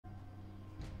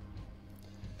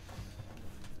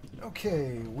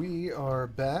Okay, we are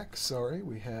back. Sorry,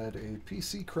 we had a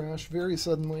PC crash very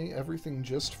suddenly. Everything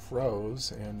just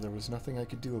froze, and there was nothing I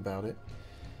could do about it.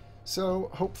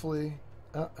 So, hopefully...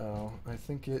 Uh-oh, I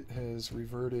think it has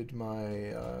reverted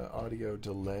my audio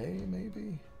delay,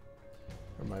 maybe?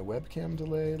 Or my webcam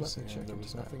delay? Let me check. There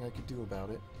was nothing I could do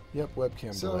about it. Yep,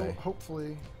 webcam delay. So,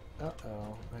 hopefully...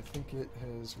 Uh-oh, I think it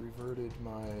has reverted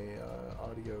my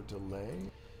audio delay.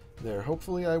 There,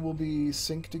 hopefully I will be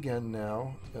synced again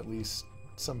now, at least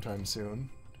sometime soon.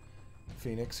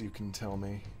 Phoenix, you can tell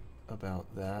me about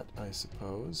that, I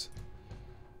suppose.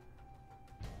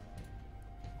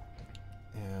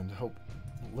 And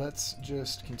let's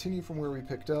just continue from where we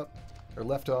picked up, or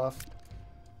left off.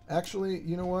 Actually,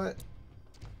 you know what?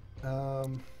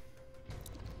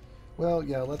 Well,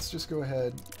 yeah, let's just go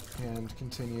ahead and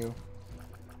continue.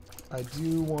 I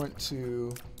do want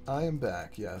to... I am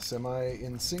back, yes. Am I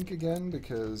in sync again?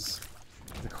 Because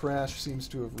the crash seems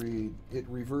to have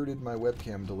reverted my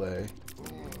webcam delay.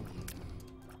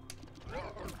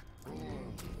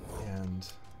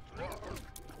 And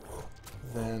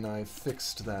then I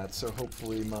fixed that, so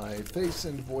hopefully my face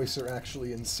and voice are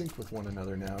actually in sync with one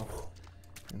another now,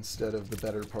 instead of the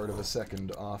better part of a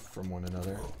second off from one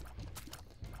another.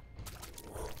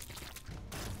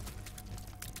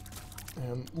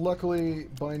 And luckily,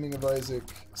 Binding of Isaac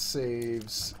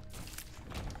saves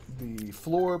the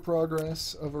floor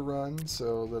progress of a run,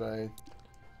 so that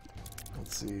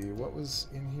let's see, what was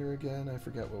in here again? I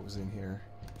forget what was in here.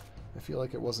 I feel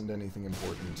like it wasn't anything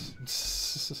important.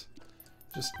 Just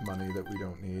money that we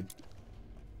don't need.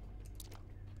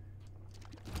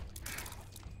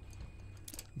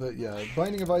 But yeah,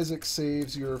 Binding of Isaac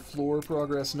saves your floor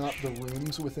progress, not the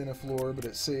rooms within a floor, but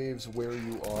it saves where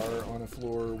you are on a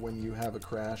floor when you have a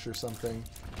crash or something,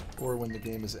 or when the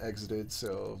game is exited,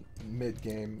 so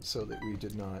mid-game, so that we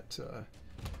did not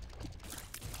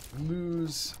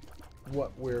lose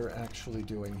what we're actually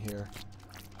doing here.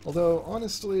 Although,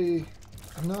 honestly,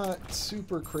 I'm not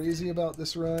super crazy about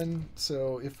this run,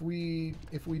 so if we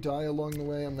die along the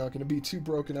way, I'm not going to be too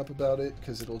broken up about it,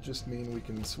 because it'll just mean we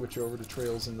can switch over to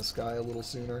Trails in the Sky a little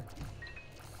sooner.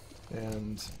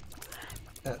 And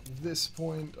at this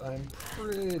point, I'm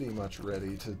pretty much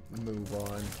ready to move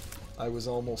on. I was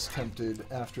almost tempted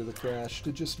after the crash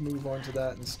to just move on to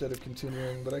that instead of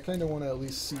continuing, but I kind of want to at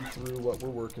least see through what we're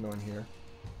working on here.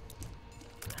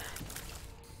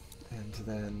 And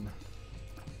then...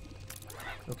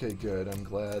 Okay, good. I'm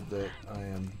glad that I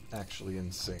am actually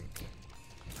in sync.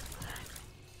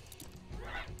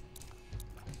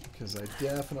 Because I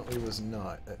definitely was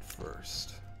not at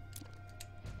first.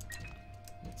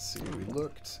 Let's see, we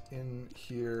looked in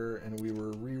here and we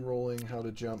were re-rolling how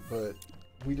to jump, but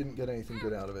we didn't get anything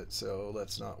good out of it, so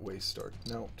let's not waste our...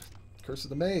 No. Curse of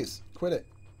the Maze! Quit it!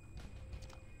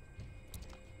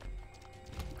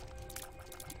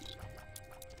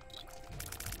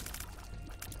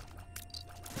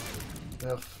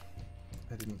 Ugh,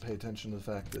 I didn't pay attention to the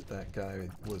fact that that guy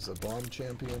was a bomb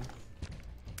champion.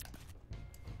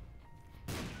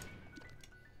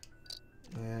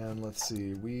 And let's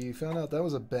see, we found out that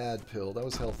was a bad pill. That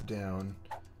was health down.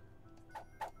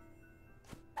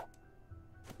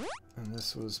 And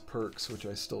this was perks, which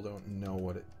I still don't know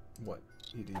what it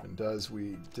even does.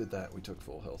 We did that, we took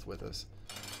full health with us.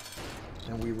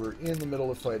 And we were in the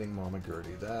middle of fighting Mama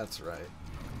Gertie, that's right.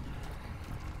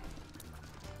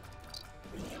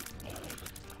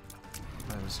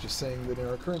 I was just saying that in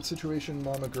our current situation,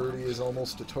 Mama Gertie is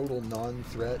almost a total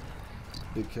non-threat,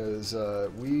 because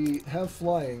we have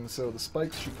flying, so the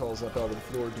spikes she calls up out of the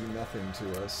floor do nothing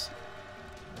to us.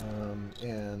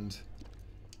 And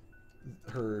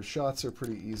her shots are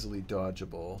pretty easily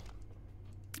dodgeable.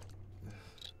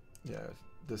 Yeah,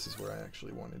 this is where I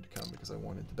actually wanted to come, because I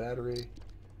wanted the battery.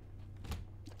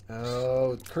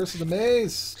 Oh, Curse of the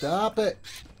Maze! Stop it!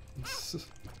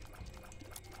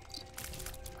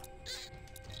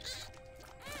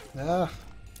 Ah.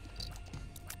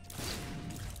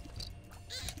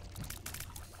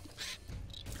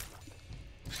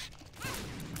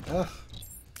 Ugh.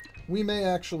 We may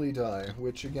actually die,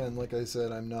 which again, like I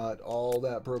said, I'm not all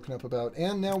that broken up about.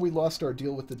 And now we lost our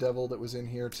deal with the devil that was in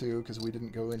here too, because we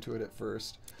didn't go into it at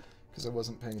first, because I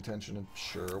wasn't paying attention, and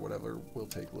sure, whatever, we'll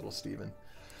take little Steven.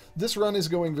 This run is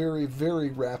going very, very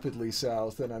rapidly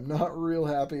south, and I'm not real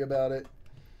happy about it.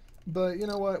 But you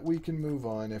know what? We can move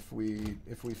on if we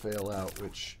fail out,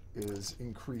 which is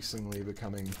increasingly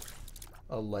becoming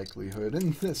a likelihood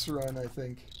in this run, I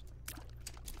think.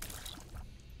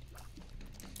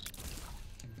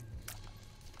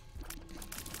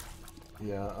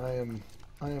 Yeah,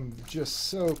 I am just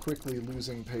so quickly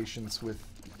losing patience with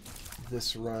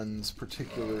this run's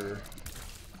particular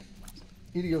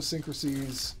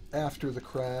idiosyncrasies after the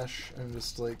crash. I'm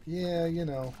just like, yeah, you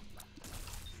know,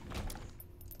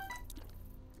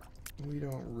 we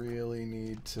don't really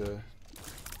need to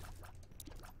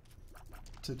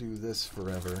do this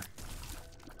forever.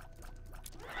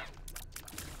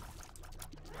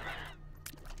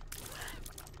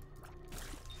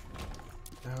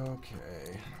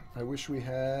 Okay, I wish we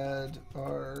had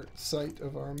our sight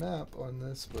of our map on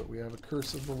this, but we have a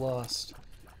Curse of the Lost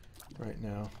right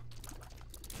now.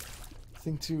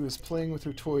 Thing 2 is playing with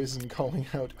her toys and calling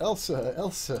out, Elsa,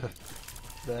 Elsa!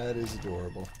 That is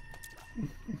adorable.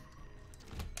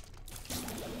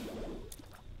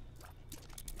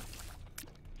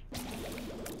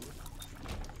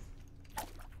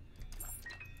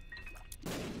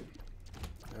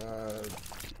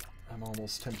 I'm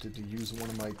almost tempted to use one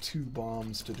of my 2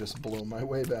 bombs to just blow my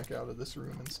way back out of this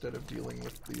room instead of dealing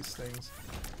with these things.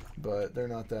 But they're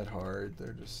not that hard,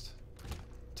 they're just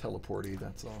teleporty,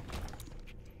 that's all.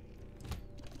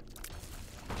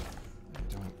 I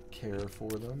don't care for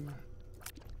them.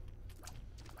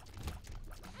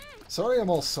 Sorry I'm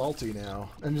all salty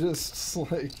now. I'm just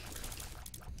like...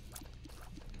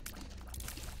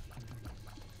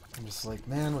 I'm just like,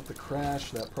 man, with the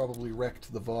crash, that probably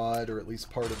wrecked the VOD, or at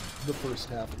least part of the first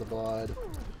half of the VOD.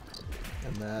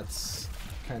 And that's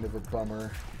kind of a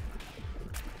bummer.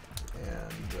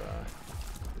 And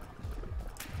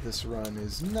this run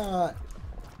is not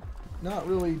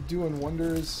really doing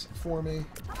wonders for me.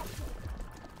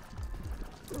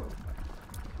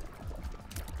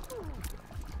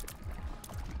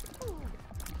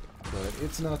 But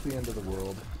it's not the end of the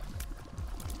world.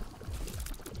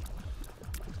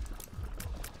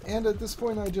 And at this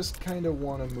point, I just kind of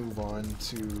want to move on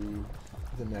to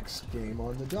the next game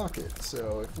on the docket.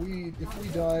 So if we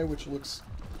die, which looks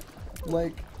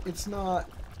like it's not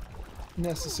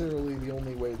necessarily the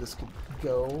only way this could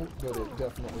go, but it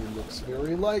definitely looks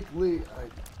very likely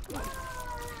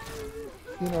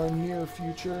in our near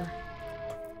future.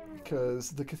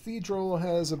 Because the cathedral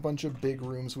has a bunch of big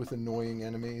rooms with annoying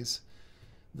enemies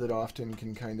that often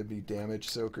can kind of be damage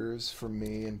soakers for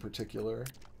me in particular.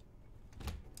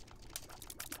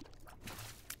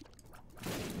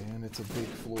 And it's a big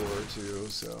floor too,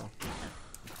 so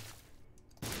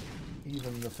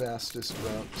even the fastest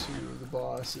route to the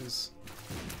boss is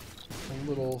a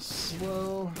little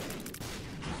slow.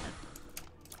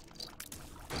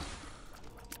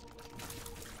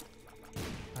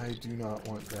 I do not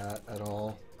want that at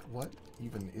all. What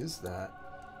even is that?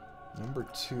 Number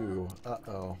 2.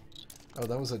 Uh-oh. Oh,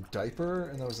 that was a diaper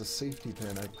and that was a safety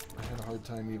pin. I had a hard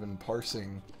time even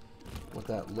parsing what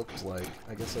that looked like.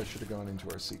 I guess I should have gone into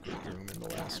our secret room in the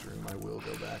last room. I will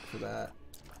go back for that.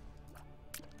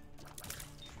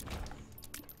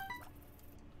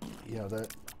 Yeah,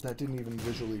 that didn't even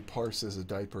visually parse as a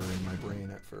diaper in my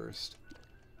brain at first.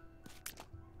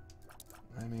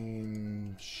 I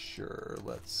mean, sure,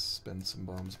 let's spend some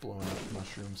bombs blowing up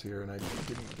mushrooms here, and I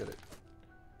didn't get it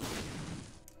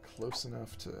close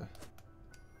enough to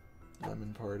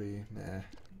Lemon Party. Nah,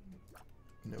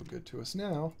 no good to us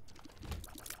now.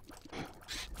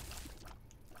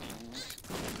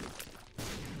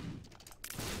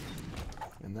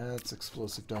 And that's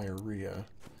explosive diarrhea.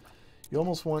 You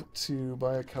almost want to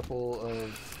buy a couple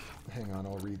of... Hang on,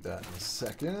 I'll read that in a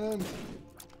second.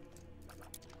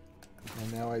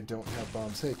 And now I don't have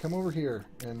bombs. Hey, come over here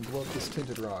and blow up this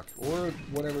tinted rock. Or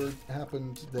whatever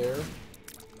happened there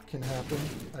can happen,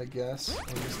 I guess.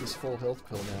 I'll use this full health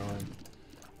pill now,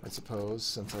 I suppose,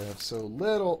 since I have so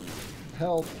little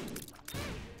health.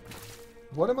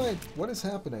 What is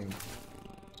happening?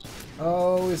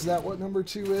 Oh, is that what number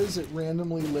 2 is? It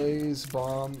randomly lays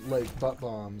butt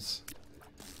bombs.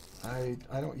 I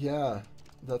don't, yeah,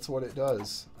 that's what it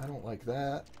does. I don't like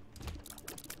that.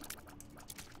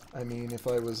 I mean, if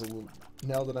I was a little,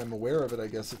 now that I'm aware of it, I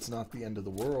guess it's not the end of the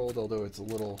world, although it's a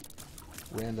little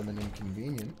random and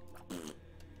inconvenient.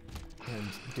 And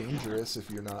dangerous if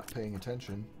you're not paying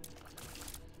attention.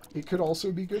 It could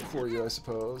also be good for you, I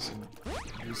suppose, and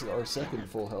use our second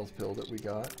full health pill that we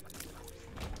got.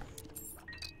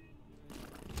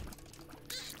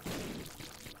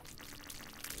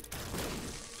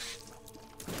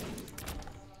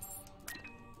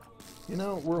 You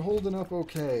know, we're holding up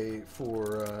okay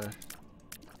for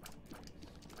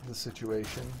the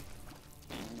situation.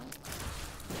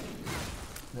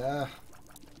 Ah,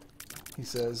 he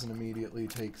says, and immediately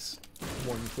takes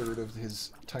 1/3 of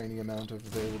his tiny amount of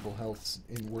available health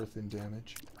worth in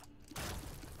damage.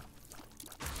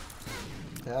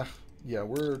 Ah, yeah,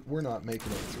 we're not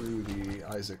making it through the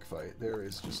Isaac fight. There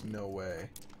is just no way.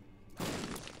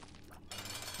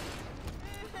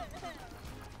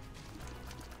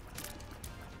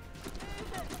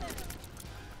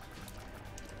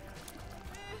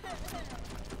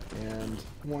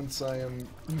 once I am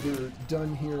either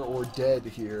done here or dead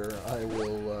here, I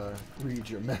will read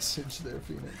your message there,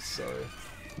 Phoenix. Sorry.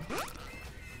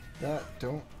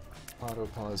 Don't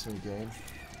auto-pause me, game.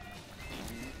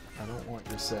 I don't want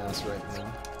your sass right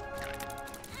now.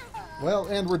 Well,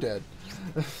 and we're dead.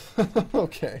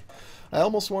 Okay. I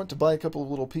almost want to buy a couple of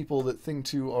little people that Thing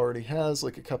 2 already has,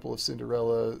 like a couple of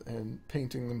Cinderella, and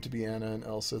painting them to be Anna and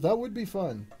Elsa. That would be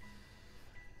fun.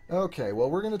 Okay, well,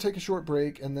 we're going to take a short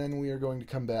break, and then we are going to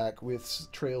come back with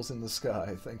Trails in the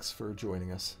Sky. Thanks for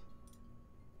joining us.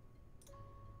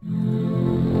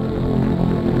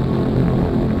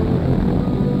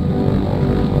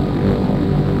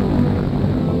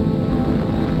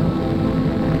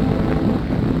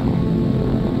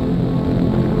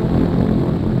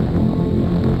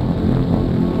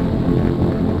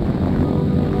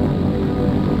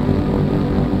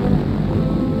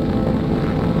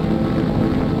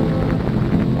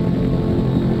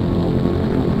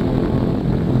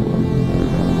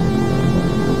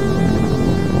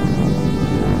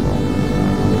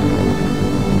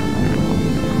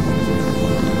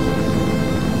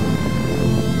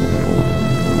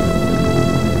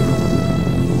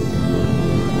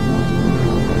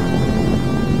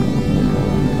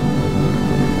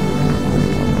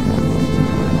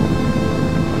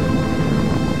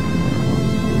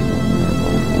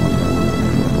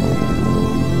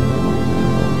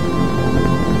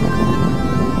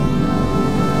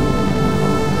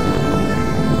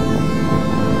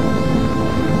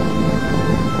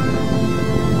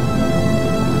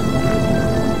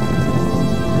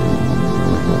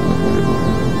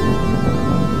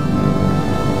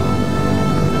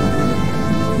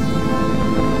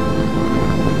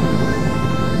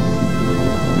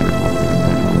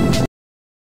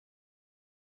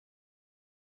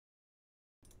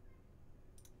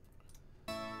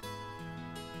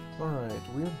 Alright,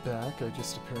 we're back. I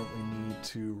just apparently need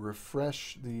to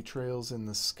refresh the Trails in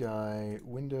the Sky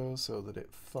window so that it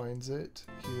finds it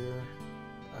here,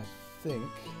 I think.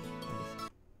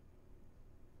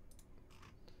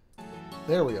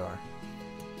 There we are.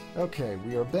 Okay,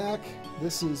 we are back.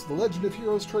 This is The Legend of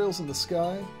Heroes Trails in the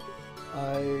Sky.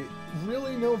 I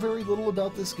really know very little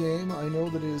about this game. I know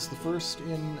that it is the first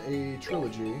in a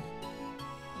trilogy.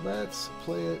 Let's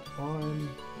play it on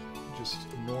just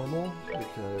normal,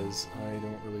 because I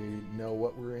don't really know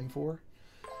what we're in for.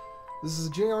 This is a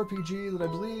JRPG that I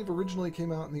believe originally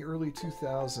came out in the early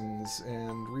 2000s,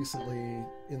 and recently,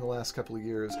 in the last couple of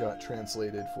years, got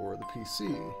translated for the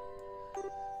PC.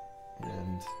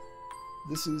 And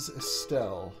this is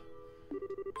Estelle.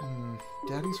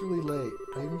 Daddy's really late.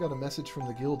 I even got a message from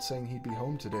the guild saying he'd be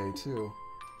home today, too.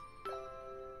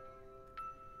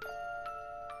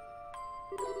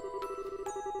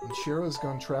 And Shira's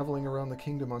gone traveling around the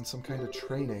kingdom on some kind of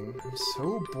training. I'm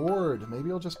so bored. Maybe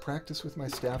I'll just practice with my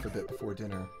staff a bit before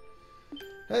dinner.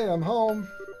 Hey, I'm home.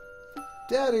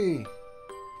 Daddy!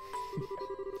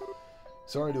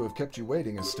 Sorry to have kept you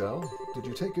waiting, Estelle. Did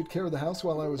you take good care of the house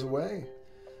while I was away?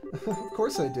 Of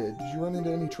course I did. Did you run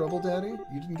into any trouble, Daddy?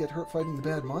 You didn't get hurt fighting the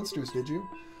bad monsters, did you?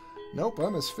 Nope,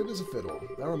 I'm as fit as a fiddle.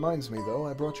 That reminds me, though,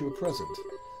 I brought you a present.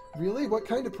 Really? What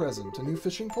kind of present? A new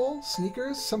fishing pole?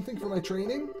 Sneakers? Something for my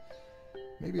training?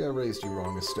 Maybe I raised you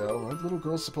wrong, Estelle. Aren't little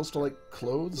girls supposed to like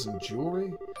clothes and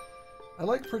jewelry? I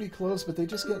like pretty clothes, but they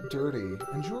just get dirty,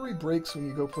 and jewelry breaks when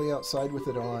you go play outside with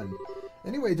it on.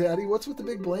 Anyway, Daddy, what's with the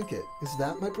big blanket? Is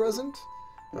that my present?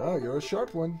 Oh, you're a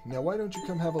sharp one. Now why don't you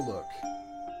come have a look?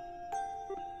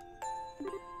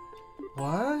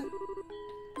 What?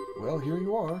 Well, here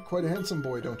you are. Quite a handsome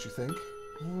boy, don't you think?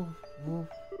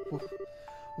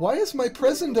 Why is my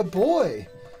present a boy?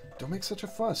 Don't make such a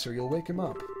fuss, or you'll wake him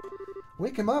up.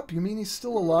 Wake him up? You mean he's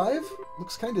still alive?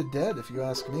 Looks kinda dead, if you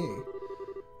ask me.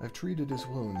 I've treated his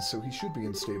wounds, so he should be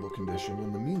in stable condition.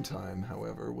 In the meantime,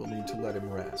 however, we'll need to let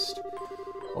him rest.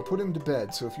 I'll put him to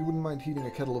bed, so if you wouldn't mind heating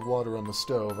a kettle of water on the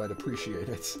stove, I'd appreciate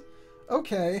it.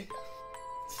 Okay.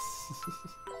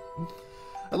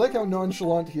 I like how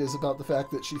nonchalant he is about the fact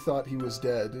that she thought he was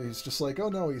dead. He's just like, oh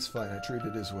no, he's fine. I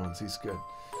treated his wounds. He's good.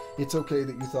 It's okay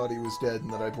that you thought he was dead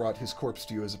and that I brought his corpse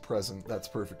to you as a present. That's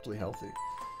perfectly healthy.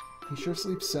 He sure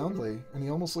sleeps soundly, and he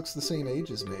almost looks the same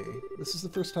age as me. This is the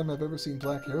first time I've ever seen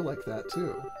black hair like that,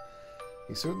 too.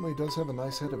 He certainly does have a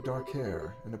nice head of dark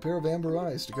hair, and a pair of amber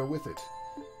eyes to go with it.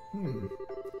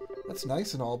 That's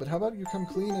nice and all, but how about you come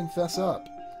clean and fess up?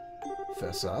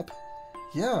 Fess up?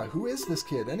 Yeah, who is this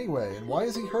kid, anyway, and why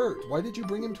is he hurt? Why did you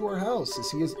bring him to our house?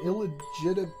 Is he his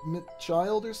illegitimate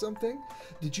child or something?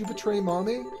 Did you betray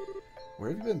Mommy?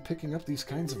 Where have you been picking up these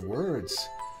kinds of words?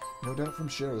 No doubt from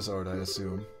Sherazard, I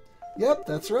assume. Yep,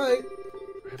 that's right.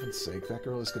 heaven's sake, that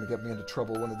girl is going to get me into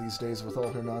trouble one of these days with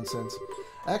all her nonsense.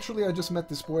 Actually, I just met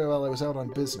this boy while I was out on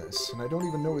business, and I don't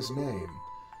even know his name.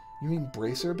 You mean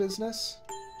Bracer business?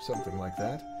 Something like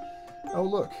that. Oh,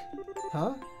 look.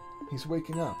 Huh? He's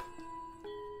waking up.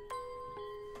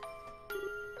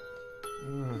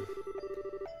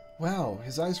 Wow,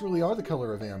 his eyes really are the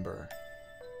color of amber.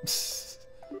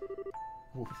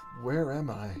 Where am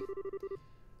I?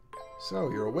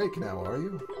 So, you're awake now, are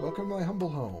you? Welcome to my humble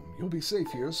home. You'll be safe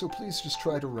here, so please just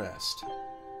try to rest.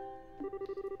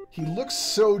 He looks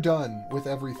so done with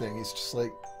everything. He's just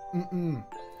like,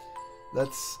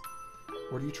 That's...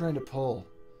 What are you trying to pull?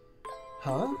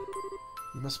 Huh?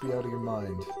 You must be out of your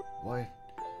mind. Why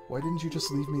didn't you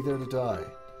just leave me there to die?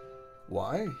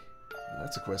 Why?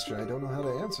 That's a question I don't know how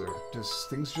to answer. Does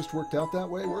things just worked out that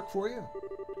way work for you?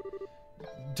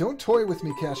 Don't toy with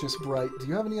me, Cassius Bright. Do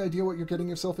you have any idea what you're getting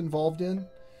yourself involved in?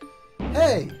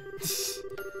 Hey!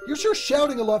 You're sure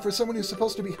shouting a lot for someone who's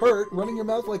supposed to be hurt. Running your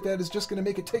mouth like that is just going to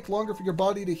make it take longer for your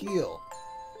body to heal.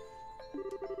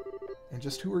 And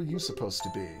just who are you supposed to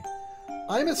be?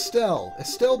 I'm Estelle.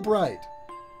 Estelle Bright.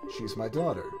 She's my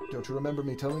daughter. Don't you remember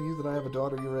me telling you that I have a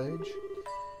daughter your age?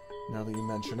 Now that you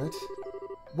mention it.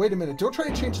 Wait a minute. Don't try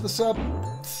to change the sub...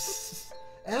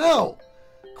 Ow!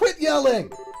 Quit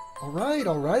yelling! Alright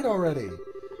already.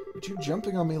 But you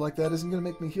jumping on me like that isn't going to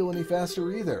make me heal any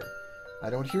faster either.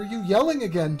 I don't hear you yelling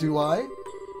again, do I?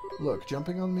 Look,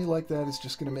 jumping on me like that is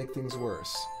just going to make things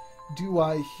worse. Do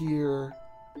I hear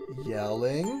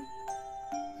yelling?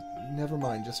 Never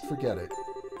mind, just forget it.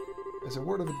 As a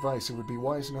word of advice, it would be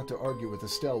wise not to argue with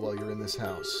Estelle while you're in this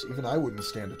house. Even I wouldn't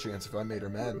stand a chance if I made her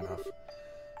mad enough.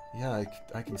 Yeah,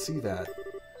 I can see that.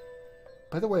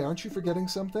 By the way, aren't you forgetting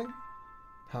something?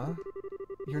 Huh?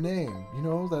 Your name. You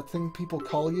know, that thing people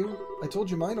call you? I told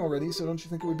you mine already, so don't you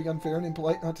think it would be unfair and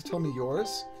impolite not to tell me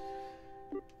yours?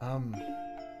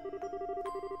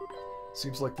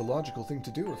 Seems like the logical thing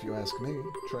to do, if you ask me.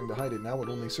 Trying to hide it now would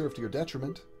only serve to your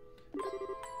detriment.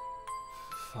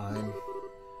 Fine.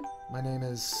 My name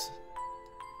is...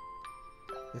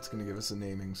 It's going to give us a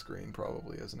naming screen,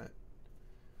 probably, isn't it?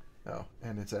 Oh,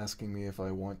 and it's asking me if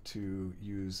I want to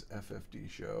use FFD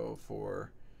show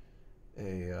for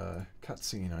a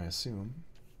cutscene, I assume.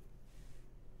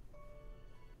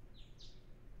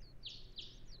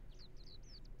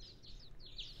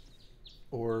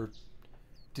 Or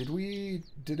did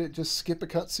it just skip a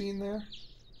cutscene there?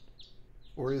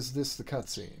 Or is this the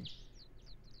cutscene?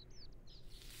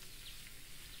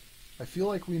 I feel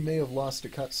like we may have lost a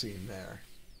cutscene there.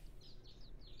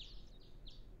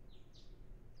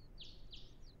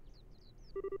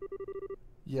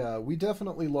 Yeah, we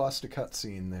definitely lost a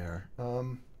cutscene there.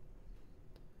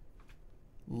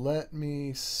 Let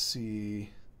me see.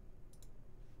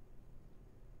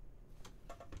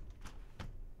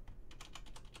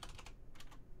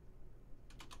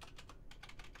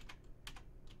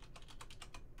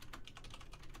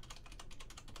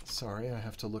 Sorry, I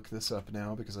have to look this up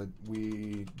now because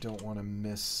we don't want to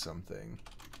miss something.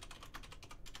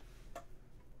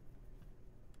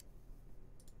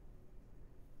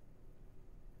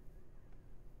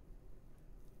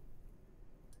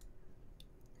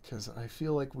 Because I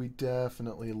feel like we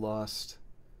definitely lost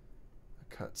a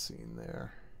cutscene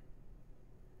there.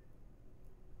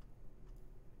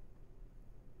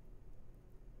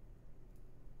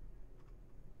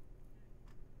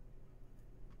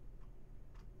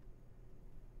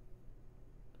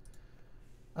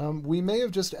 We may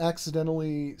have just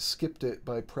accidentally skipped it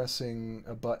by pressing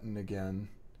a button again.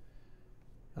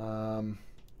 You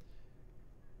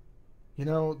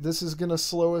know, this is going to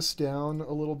slow us down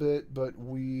a little bit, but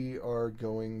we are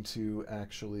going to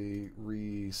actually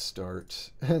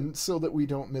restart, and so that we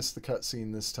don't miss the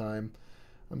cutscene this time.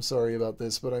 I'm sorry about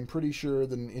this, but I'm pretty sure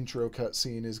that an intro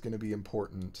cutscene is going to be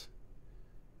important,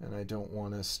 and I don't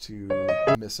want us to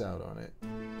miss out on it.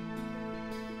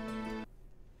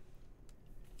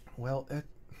 Well,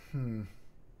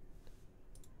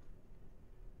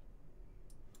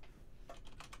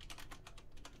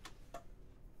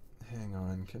 Hang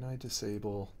on, can I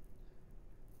disable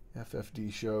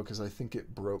FFD show? Because I think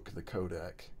it broke the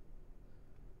codec.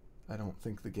 I don't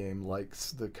think the game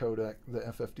likes the codec, the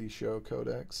FFD show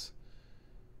codecs.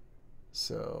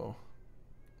 So,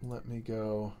 let me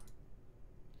go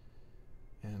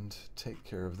and take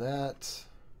care of that.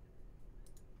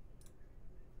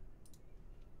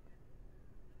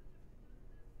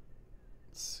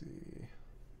 Let's see.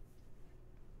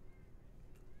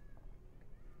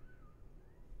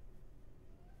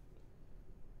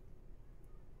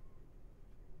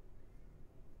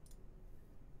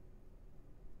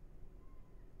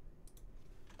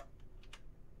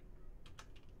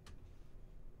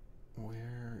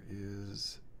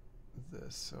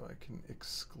 this so I can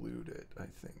exclude it, I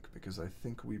think, because I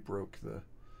think we broke the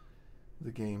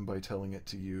game by telling it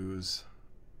to use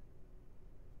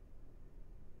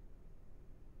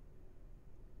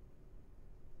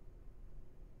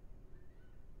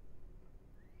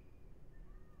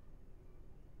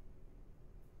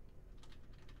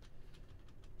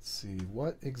see,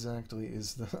 what exactly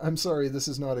is the... I'm sorry, this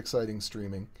is not exciting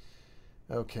streaming.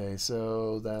 Okay,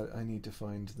 so that I need to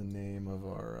find the name of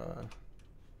our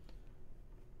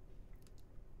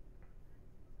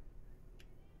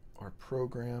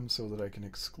program so that I can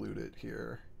exclude it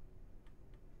here.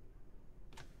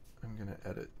 I'm going to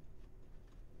edit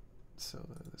so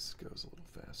that this goes a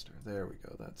little faster. There we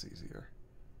go, that's easier.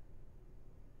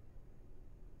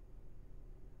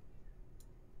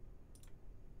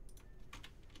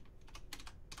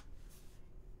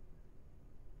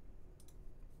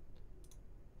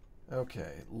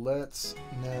 Okay, let's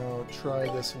now try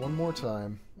this one more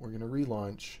time. We're going to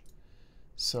relaunch.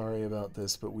 Sorry about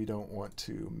this, but we don't want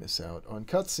to miss out on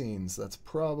cutscenes. That's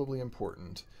probably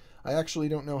important. I actually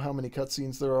don't know how many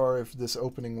cutscenes there are if this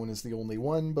opening one is the only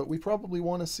one, but we probably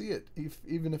want to see it,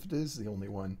 even if it is the only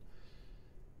one.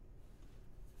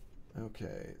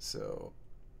 Okay, so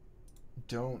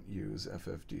don't use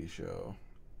FFD show,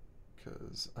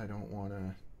 because I don't want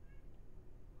to...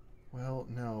 Well,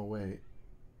 no, wait.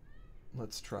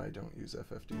 Let's try don't use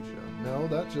FFD show. No,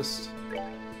 that just...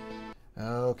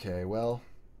 Okay, well...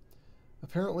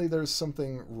 Apparently there's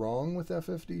something wrong with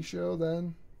FFD show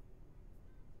then.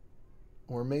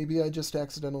 Or maybe I just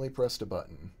accidentally pressed a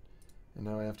button. And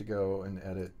now I have to go and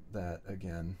edit that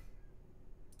again.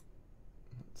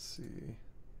 Let's see.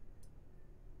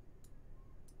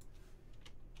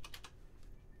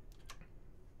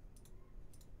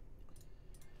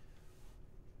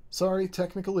 Sorry,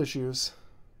 technical issues.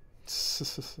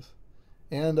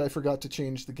 And I forgot to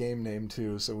change the game name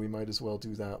too, so we might as well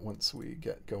do that once we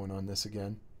get going on this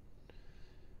again.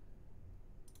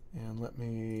 And let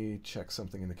me check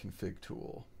something in the config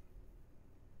tool.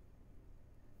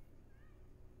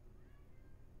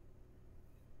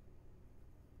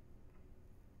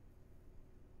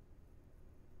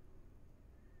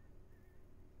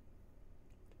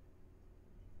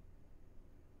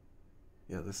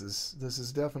 Yeah, this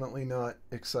is definitely not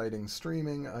exciting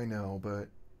streaming, I know, but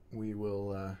we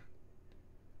will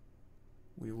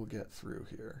get through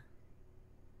here.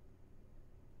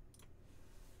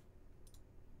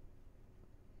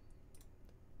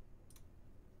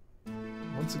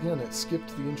 Once again, it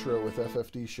skipped the intro with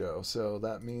FFD show, so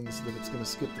that means that it's going to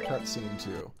skip the cutscene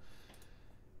too.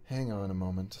 Hang on a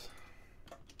moment.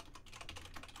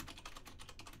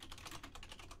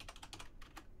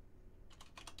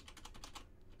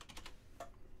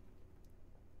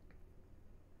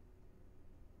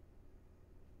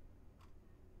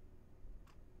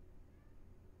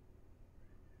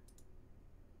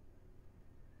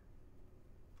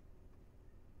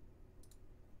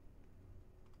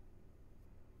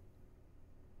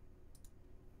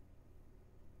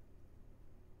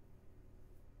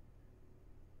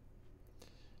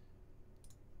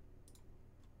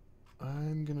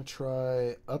 I'm gonna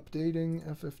try updating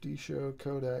FFD show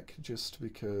codec just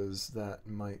because that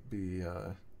might be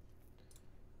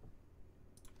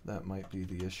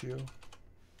the issue.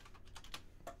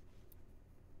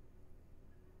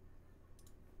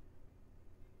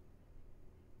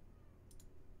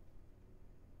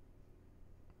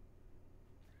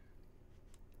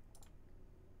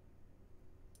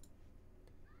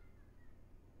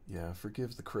 Yeah,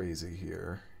 forgive the crazy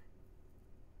here.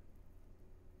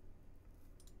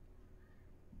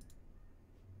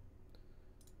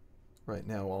 Right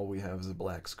now all we have is a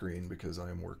black screen because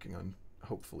I am working on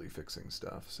hopefully fixing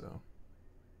stuff, so.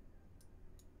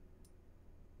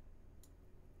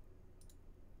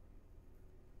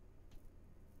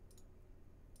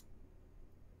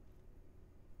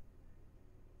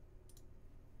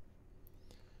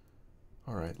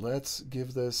 Alright, let's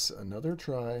give this another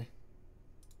try.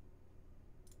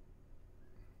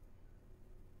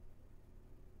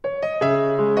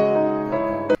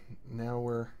 Now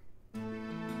we're...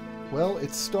 Well,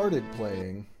 it started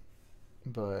playing,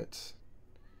 but...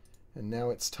 And now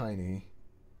it's tiny.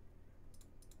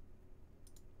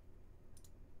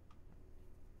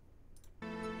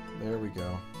 There we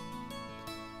go.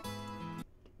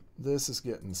 This is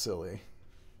getting silly.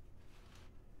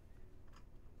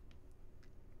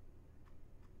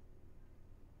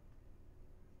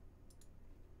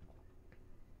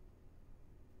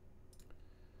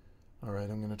 Alright,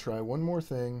 I'm going to try one more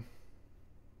thing.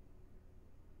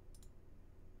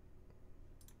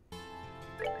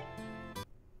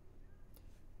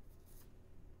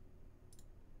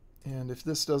 And And if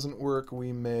this doesn't work,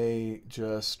 we may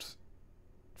just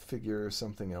figure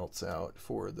something else out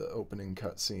for the opening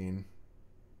cutscene.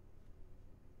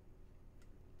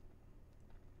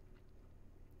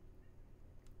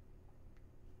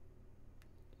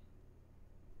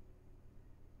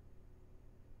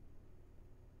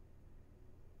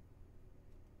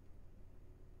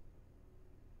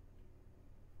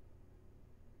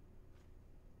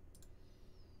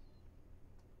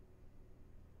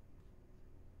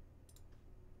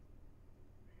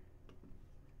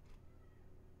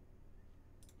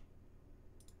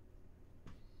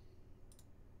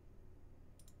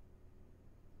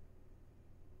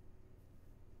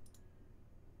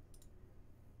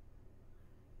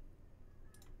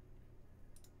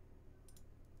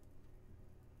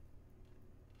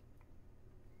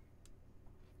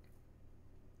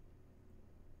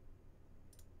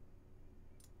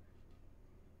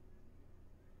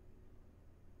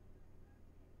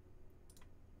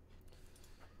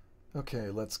 Okay,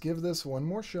 let's give this one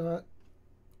more shot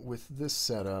with this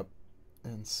setup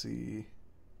and see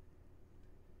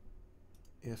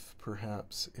if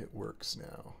perhaps it works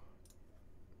now.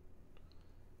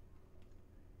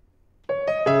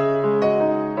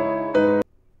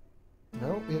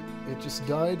 No, it just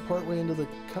died partway into the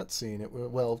cutscene.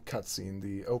 Well, cutscene,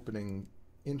 the opening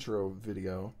intro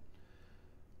video.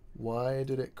 Why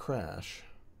did it crash?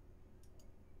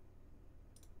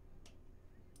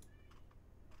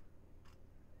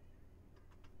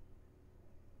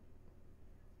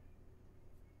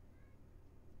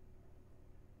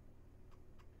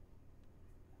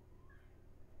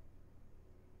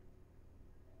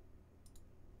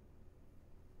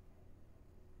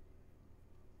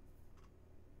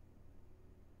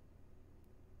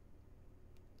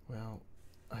 Well,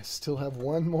 I still have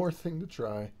one more thing to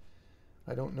try.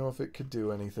 I don't know if it could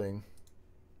do anything.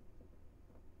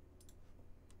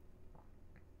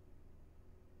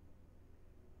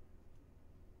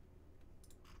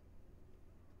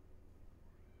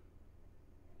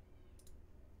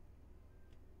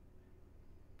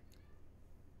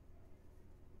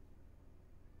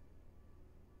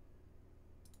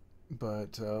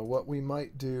 But what we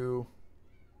might do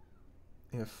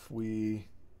if we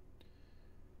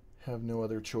have no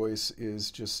other choice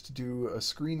is just do a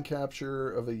screen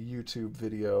capture of a YouTube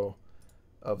video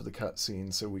of the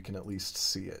cutscene so we can at least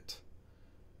see it.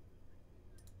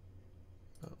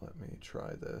 But let me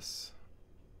try this.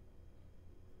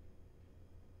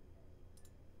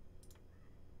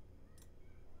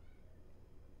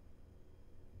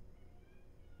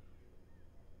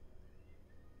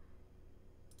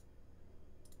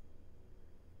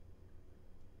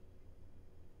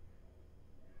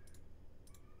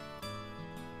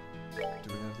 Do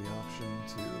we have the option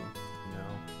to...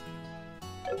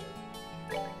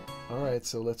 No. Alright,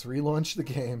 so let's relaunch the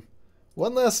game.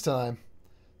 One last time.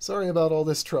 Sorry about all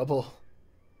this trouble.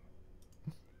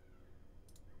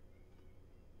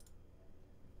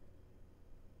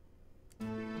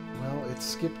 Well, it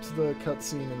skipped the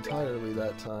cutscene entirely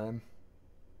that time.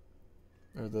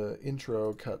 Or the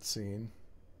intro cutscene.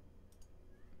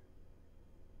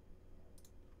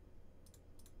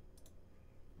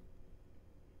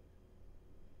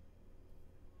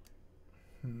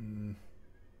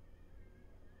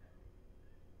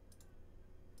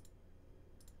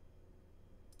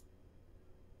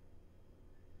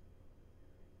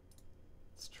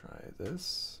 Let's try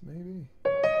this, maybe?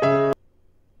 It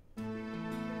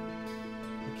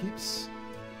keeps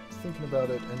thinking about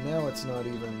it, and now it's not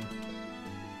even...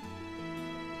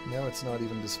 Now it's not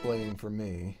even displaying for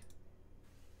me.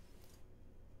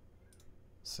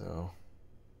 So...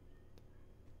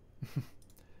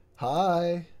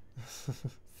 Hi!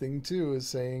 Thing 2 is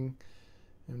saying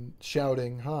and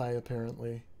shouting hi,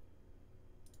 apparently.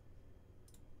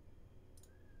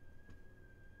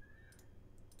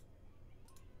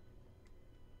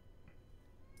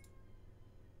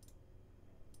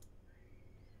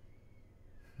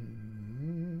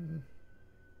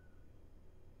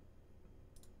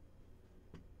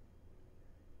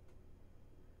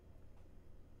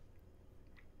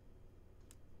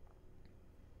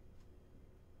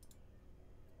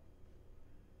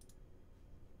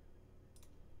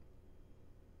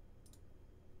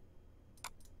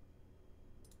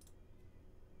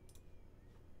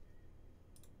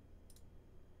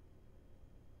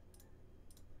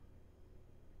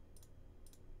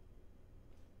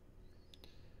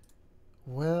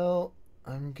 Well,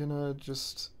 I'm gonna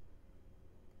just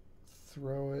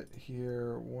throw it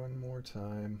here one more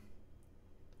time,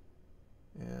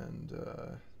 and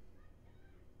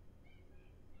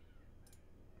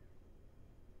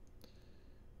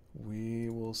we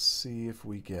will see if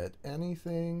we get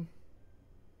anything.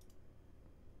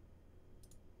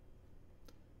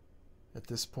 At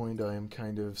this point, I am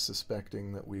kind of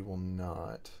suspecting that we will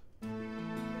not. No.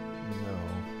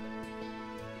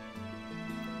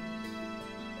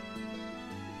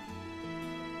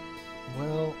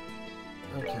 Well,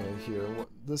 okay, here.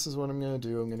 This is what I'm going to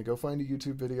do. I'm going to go find a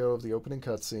YouTube video of the opening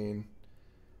cutscene.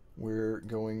 We're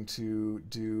going to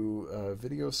do a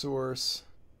video source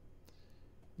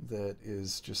that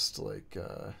is just like...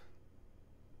 let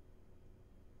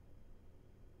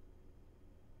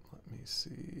me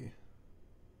see...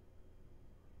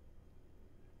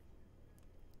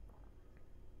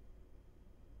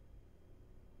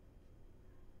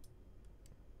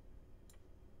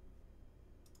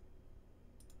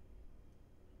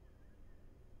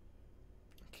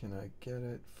 Can I get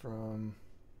it from,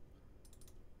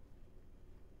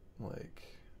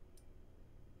 like,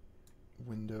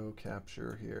 window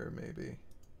capture here, maybe?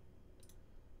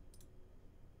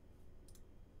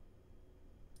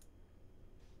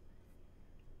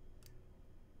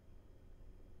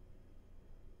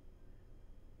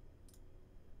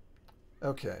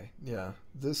 Okay, yeah,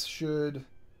 this should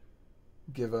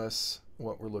give us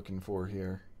what we're looking for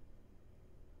here.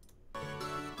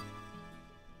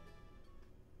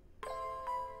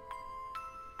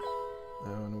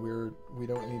 And we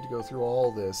don't need to go through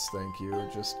all this, thank you.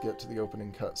 Just get to the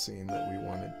opening cutscene that we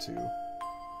wanted to.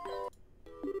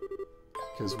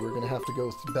 Because we're going to have to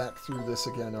go back through this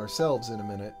again ourselves in a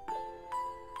minute.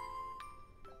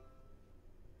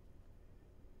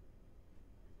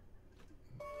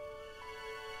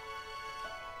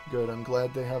 Good, I'm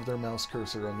glad they have their mouse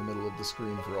cursor on the middle of the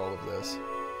screen for all of this.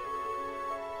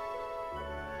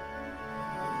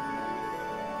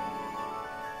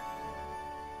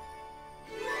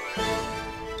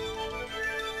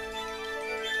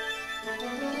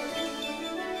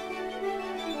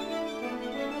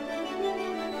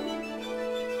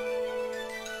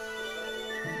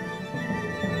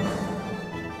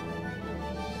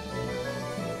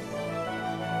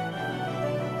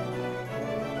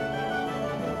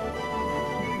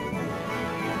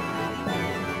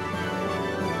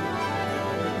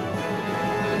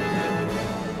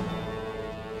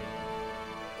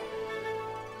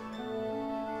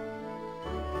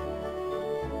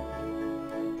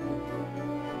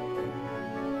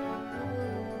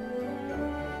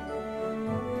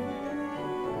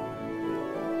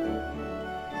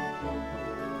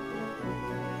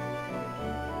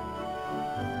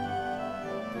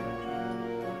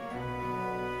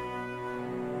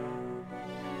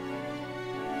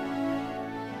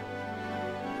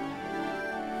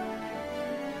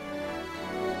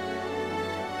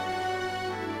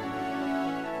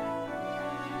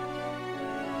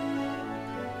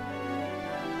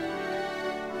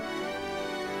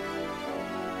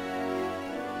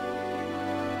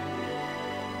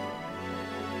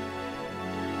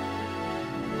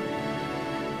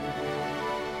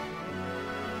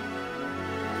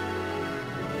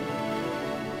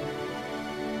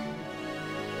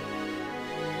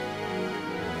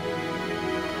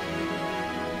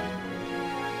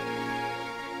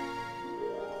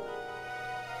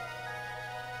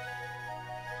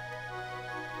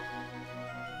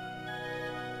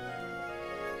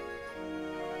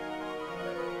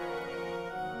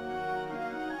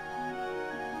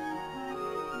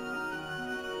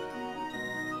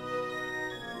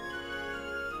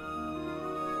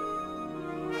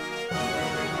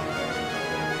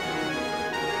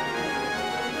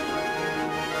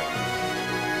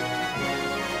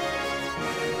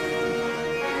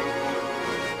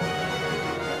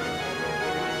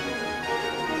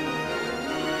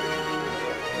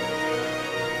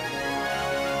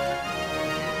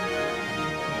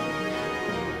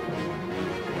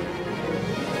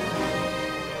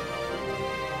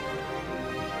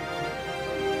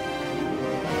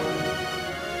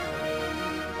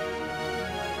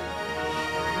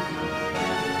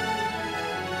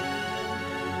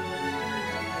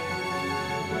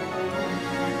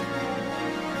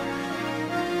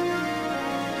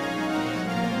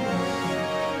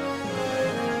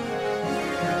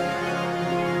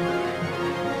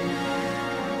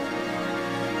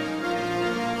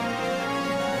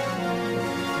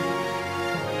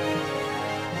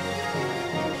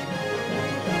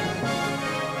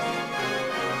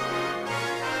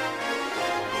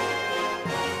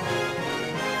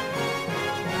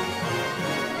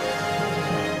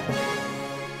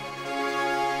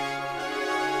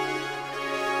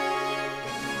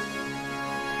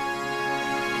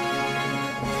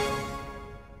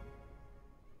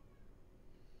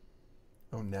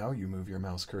 Now you move your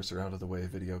mouse cursor out of the way,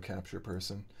 video capture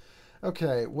person.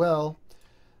 Okay, well,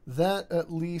 that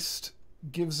at least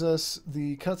gives us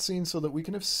the cutscene so that we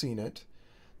can have seen it.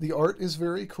 The art is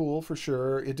very cool, for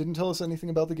sure. It didn't tell us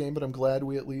anything about the game, but I'm glad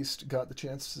we at least got the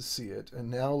chance to see it. And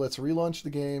now let's relaunch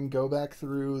the game, go back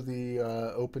through the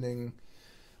opening,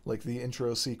 like the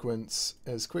intro sequence,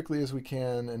 as quickly as we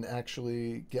can and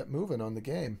actually get moving on the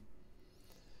game.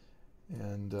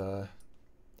 And,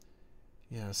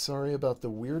 yeah, sorry about the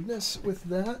weirdness with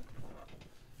that,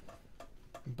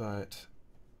 but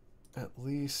at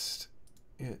least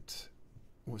it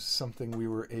was something we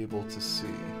were able to see.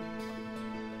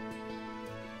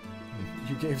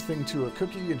 You gave Thing to a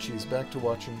cookie and she's back to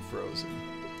watching Frozen.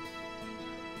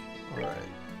 Alright,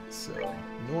 so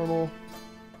normal.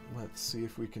 Let's see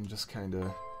if we can just kind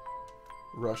of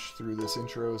rush through this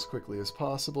intro as quickly as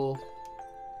possible.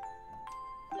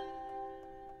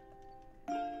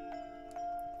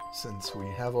 Since we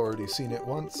have already seen it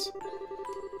once.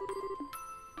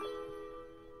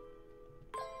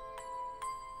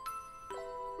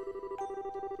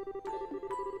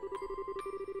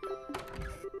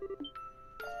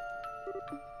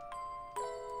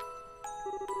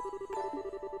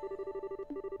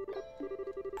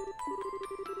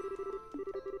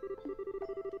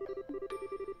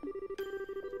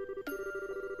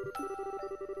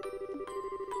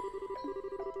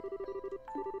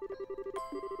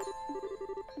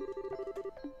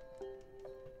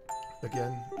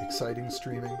 Again, exciting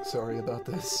streaming. Sorry about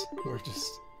this.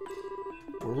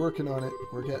 We're working on it.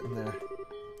 We're getting there.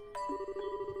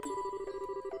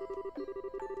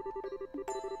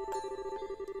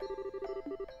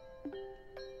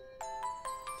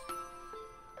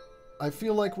 I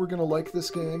feel like we're gonna like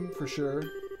this game for sure,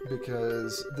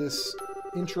 because this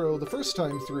intro, the first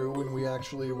time through when we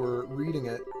actually were reading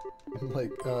it,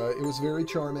 like, it was very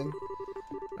charming.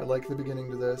 I like the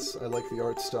beginning to this. I like the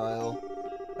art style.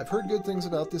 I've heard good things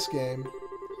about this game,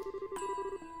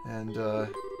 and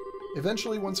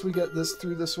eventually once we get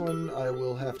through this one, I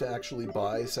will have to actually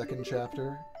buy second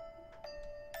chapter,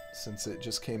 since it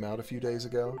just came out a few days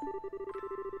ago.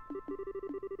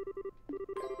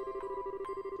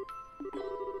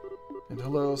 And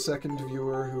hello, second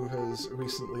viewer who has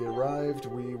recently arrived.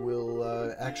 We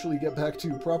will actually get back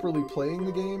to properly playing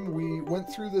the game. We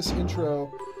went through this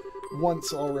intro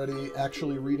once already,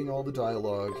 actually reading all the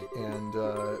dialogue, and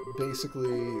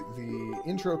basically the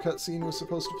intro cutscene was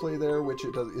supposed to play there, which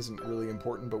isn't really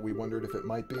important, but we wondered if it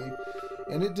might be.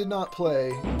 And it did not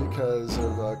play because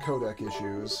of codec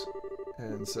issues,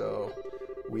 and so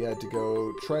we had to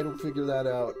go try to figure that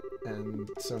out, and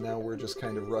so now we're just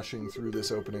kind of rushing through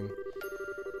this opening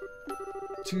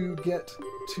to get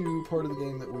to part of the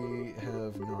game that we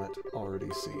have not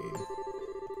already seen.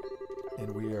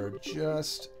 And we are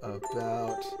just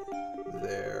about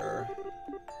there.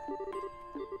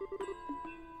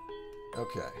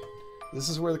 Okay. This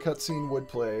is where the cutscene would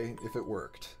play if it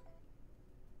worked.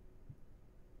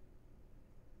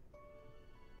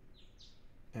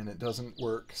 And it doesn't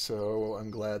work, so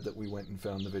I'm glad that we went and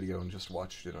found the video and just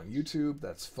watched it on YouTube.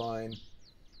 That's fine.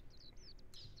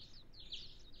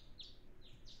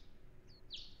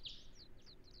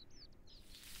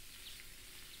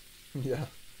 Yeah.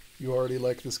 You already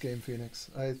like this game,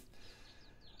 Phoenix.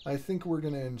 I think we're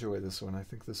gonna enjoy this one. I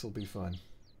think this will be fun.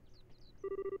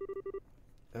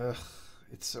 Ugh,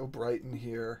 it's so bright in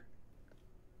here.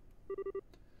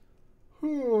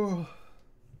 Whew.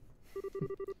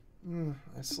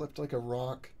 I slept like a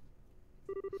rock.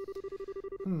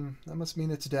 That must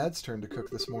mean it's Dad's turn to cook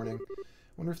this morning.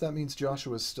 Wonder if that means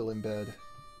Joshua's still in bed.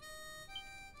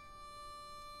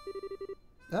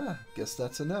 Ah, guess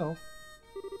that's a no.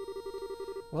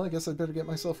 Well, I guess I'd better get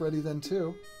myself ready then,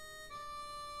 too.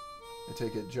 I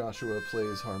take it Joshua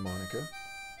plays harmonica.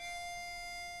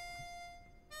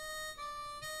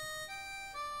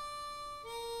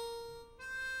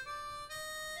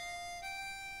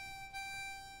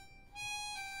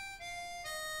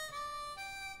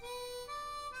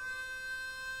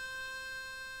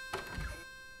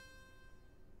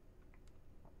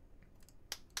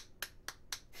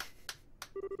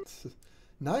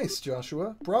 Nice,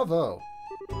 Joshua. Bravo!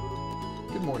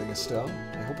 Good morning, Estelle.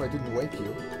 I hope I didn't wake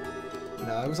you.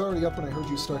 No, I was already up when I heard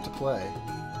you start to play.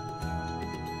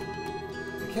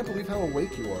 I can't believe how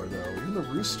awake you are, though. Even the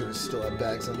roosters still have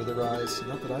bags under their eyes.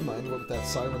 Not that I mind, what with that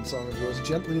siren song of yours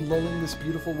gently lulling this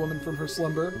beautiful woman from her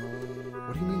slumber.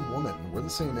 What do you mean, woman? We're the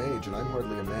same age, and I'm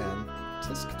hardly a man.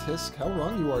 Tisk, tisk, how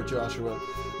wrong you are, Joshua.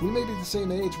 We may be the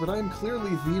same age, but I am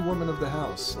clearly the woman of the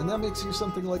house, and that makes you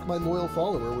something like my loyal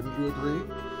follower, wouldn't you agree?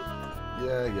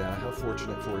 Yeah, how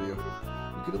fortunate for you.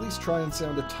 You could at least try and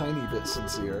sound a tiny bit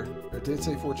sincere. It did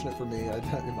say fortunate for me, it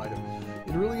might have.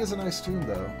 It really is a nice tune,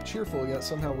 though. Cheerful, yet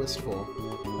somehow wistful.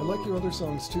 I like your other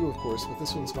songs, too, of course, but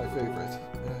this one's my favorite.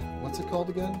 What's it called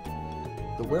again?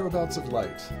 The Whereabouts of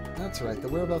Light. That's right, The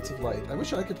Whereabouts of Light. I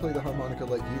wish I could play the harmonica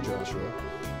like you, Joshua.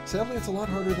 Sadly, it's a lot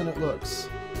harder than it looks.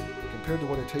 Compared to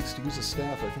what it takes to use a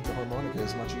staff, I think the harmonica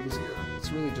is much easier.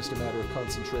 It's really just a matter of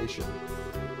concentration.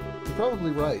 You're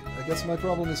probably right. I guess my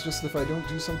problem is just that if I don't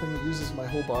do something that uses my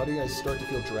whole body, I start to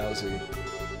feel drowsy.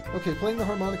 Okay, playing the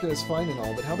harmonica is fine and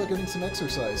all, but how about getting some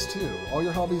exercise, too? All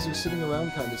your hobbies are sitting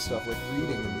around kind of stuff, like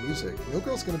reading and music. No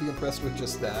girl's gonna be impressed with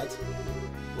just that.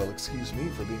 Well, excuse me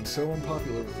for being so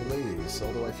unpopular with the ladies,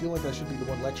 although I feel like I should be the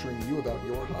one lecturing you about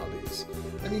your hobbies.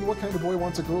 I mean, what kind of boy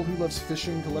wants a girl who loves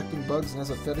fishing, collecting bugs, and has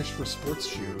a fetish for sports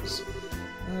shoes?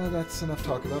 That's enough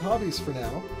talk about hobbies for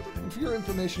now. And for your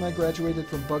information, I graduated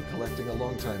from bug collecting a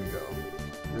long time ago.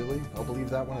 Really? I'll believe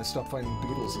that when I stop finding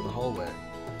beetles in the hallway.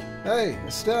 Hey,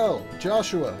 Estelle!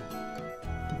 Joshua!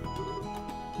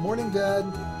 Morning, Dad!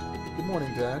 Good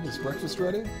morning, Dad. Is breakfast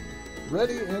ready?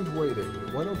 Ready and waiting.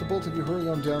 Why don't the both of you hurry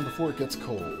on down before it gets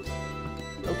cold?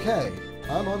 Okay,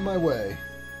 I'm on my way.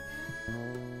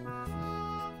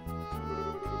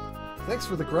 Thanks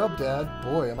for the grub, Dad.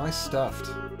 Boy, am I stuffed.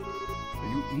 Are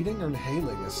you eating or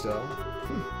inhaling, Estelle?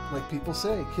 Like people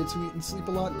say, kids who eat and sleep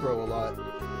a lot grow a lot.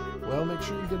 Well, make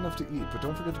sure you get enough to eat, but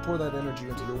don't forget to pour that energy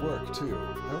into your work, too.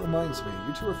 That reminds me,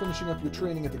 you two are finishing up your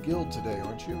training at the guild today,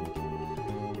 aren't you?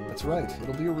 That's right.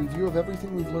 It'll be a review of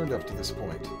everything we've learned up to this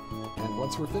point. And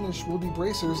once we're finished, we'll be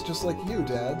bracers just like you,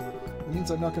 Dad. It means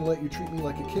I'm not going to let you treat me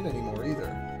like a kid anymore, either.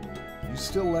 You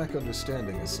still lack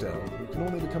understanding, Estelle. You can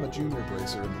only become a junior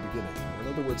bracer in the beginning, or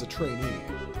in other words, a trainee.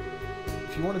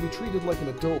 If you want to be treated like an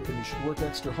adult, then you should work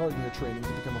extra hard in your training to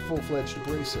become a full-fledged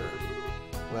bracer.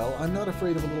 Well, I'm not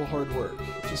afraid of a little hard work.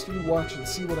 Just you watch and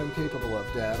see what I'm capable of,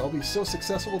 Dad. I'll be so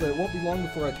successful that it won't be long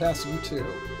before I pass you, too.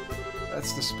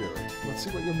 That's the spirit. Let's see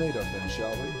what you're made of, then,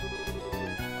 shall we?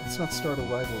 Let's not start a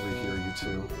rivalry here, you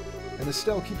two. And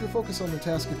Estelle, keep your focus on the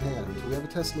task at hand. We have a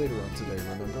test later on today,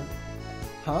 remember?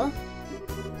 Huh?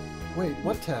 Wait,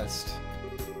 what test?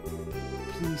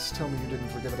 Please tell me you didn't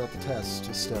forget about the test,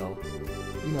 Estelle.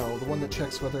 You know, the one that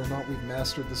checks whether or not we've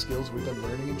mastered the skills we've been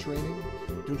learning in training?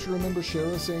 Don't you remember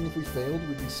Shara saying if we failed,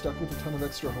 we'd be stuck with a ton of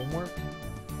extra homework?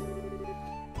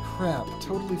 Crap,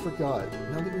 totally forgot.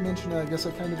 Now that you mention it, I guess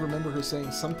I kind of remember her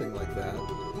saying something like that.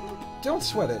 Don't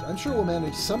sweat it. I'm sure we'll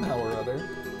manage somehow or other.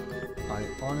 I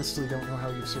honestly don't know how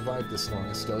you've survived this long,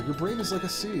 Estelle. Your brain is like a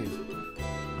sieve.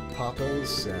 Papa is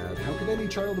sad. How could any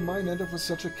child of mine end up with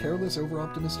such a careless,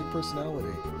 over-optimistic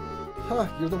personality? Huh,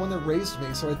 you're the one that raised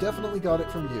me, so I definitely got it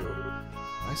from you.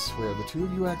 I swear, the two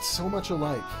of you act so much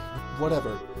alike.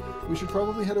 Whatever. We should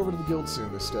probably head over to the guild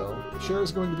soon, Estelle.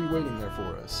 Shara's going to be waiting there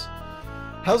for us.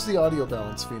 How's the audio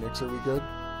balance, Phoenix? Are we good?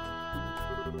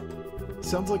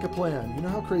 Sounds like a plan. You know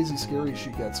how crazy scary she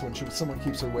gets when someone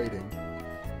keeps her waiting.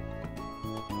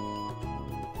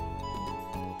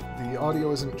 The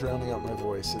audio isn't drowning out my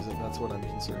voice, is it? That's what I'm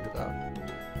concerned about.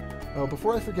 Oh,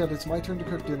 before I forget, it's my turn to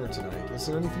cook dinner tonight. Is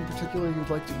there anything particular you'd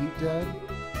like to eat, Dad?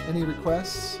 Any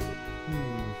requests?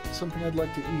 Something I'd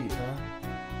like to eat, huh?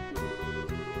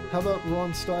 How about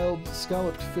Ron-styled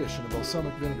scalloped fish in a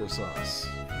balsamic vinegar sauce?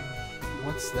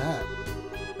 What's that?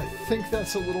 I think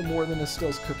that's a little more than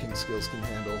Estelle's cooking skills can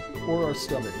handle. Or our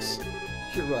stomachs.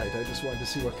 You're right, I just wanted to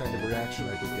see what kind of reaction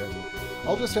I could get.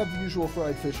 I'll just have the usual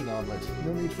fried fish and omelet.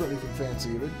 No need for anything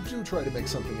fancy, but do try to make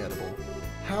something edible.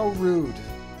 How rude!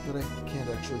 But I can't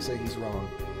actually say he's wrong.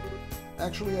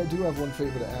 Actually, I do have one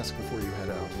favor to ask before you head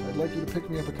out. I'd like you to pick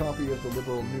me up a copy of the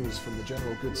Liberal News from the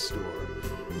General Goods Store.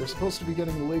 They're supposed to be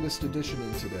getting the latest edition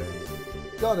in today.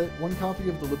 Got it, one copy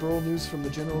of the Liberal News from the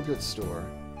General Goods Store.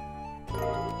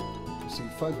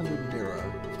 Receive 500 Mira.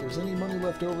 If there's any money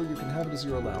left over, you can have it as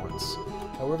your allowance.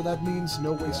 However, that means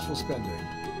no wasteful spending.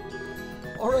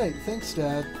 Alright, thanks,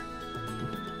 Dad.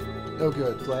 Oh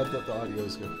good, glad that the audio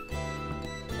is good.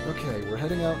 Okay, we're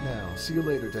heading out now. See you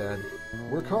later, Dad.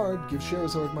 Work hard, give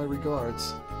Sherazard my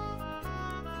regards.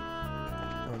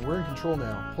 Oh, and we're in control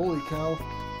now. Holy cow.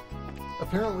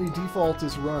 Apparently default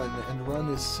is run, and run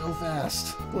is so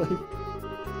fast. Like,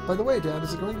 by the way, Dad,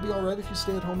 is it going to be alright if you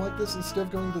stay at home like this instead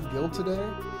of going to the guild today?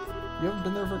 You haven't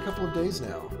been there for a couple of days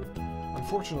now.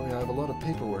 Unfortunately, I have a lot of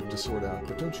paperwork to sort out,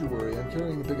 but don't you worry, I'm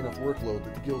carrying a big enough workload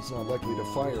that the guild's not likely to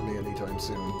fire me anytime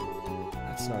soon.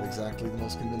 That's not exactly the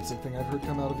most convincing thing I've heard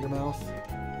come out of your mouth.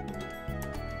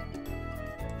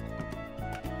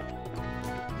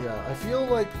 Yeah, I feel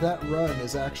like that run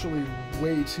is actually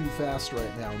way too fast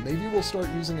right now. Maybe we'll start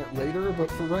using it later, but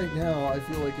for right now, I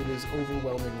feel like it is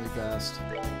overwhelmingly fast.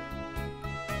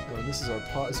 Oh, and this is our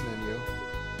pause menu.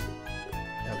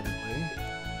 Evidently.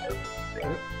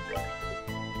 Yep.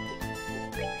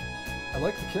 I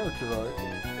like the character art.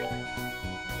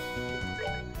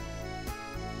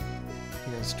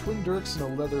 He has has twin dirks and a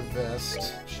leather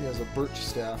vest. She has a birch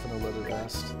staff and a leather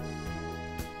vest.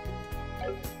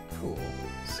 Cool.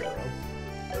 So,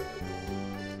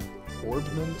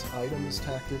 orbment, items,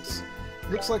 tactics.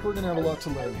 Looks like we're going to have a lot to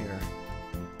learn here.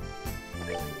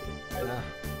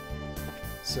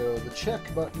 So the check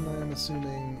button, I'm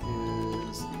assuming,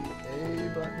 is the A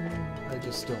button. I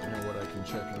just don't know what I can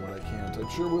check and what I can't. I'm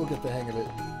sure we'll get the hang of it.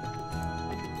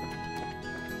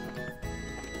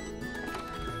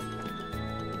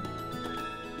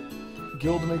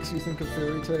 Guild makes you think of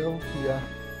fairy tale? Yeah.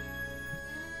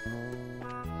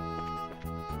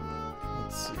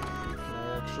 Let's see. Can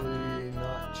I actually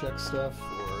not check stuff,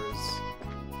 or is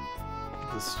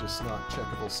this just not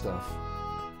checkable stuff?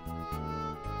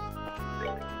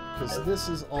 Because this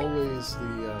is always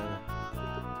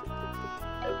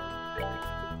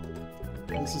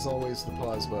the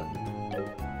pause button.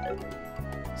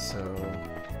 So,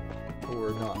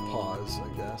 or not pause, I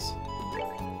guess.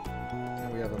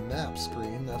 And we have a map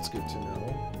screen, that's good to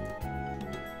know.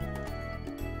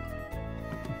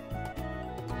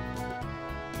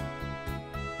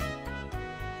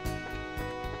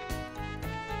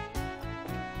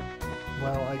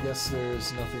 Well, I guess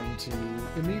there's nothing to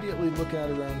immediately look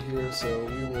at around here, so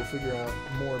we will figure out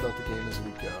more about the game as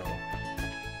we go.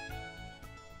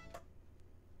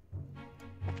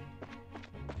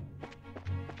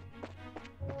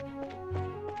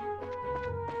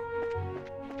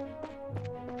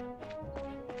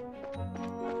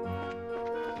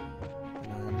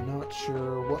 And I'm not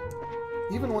sure what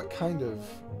kind of...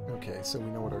 Okay, so we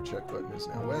know what our check button is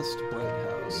now. West, Bright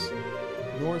House.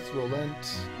 North, Rolent.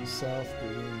 South,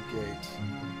 Balloon Gate.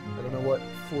 I don't know what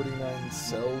 49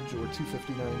 Selge or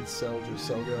 259 Selge or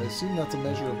Selga. I assume that's a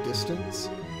measure of distance.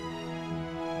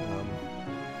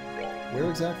 Where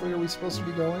exactly are we supposed to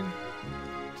be going?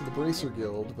 To the Bracer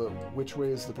Guild, but which way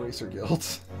is the Bracer Guild?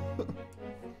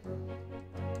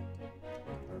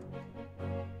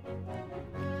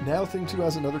 Now Thing 2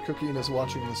 has another cookie and is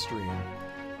watching the stream.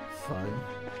 Fine.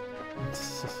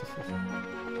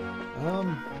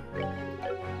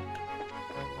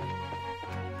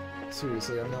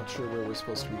 Seriously, I'm not sure where we're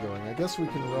supposed to be going. I guess we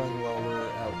can run while we're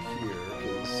out here,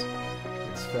 because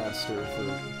it's faster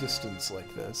for distance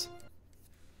like this.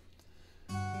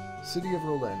 City of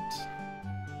Rolent.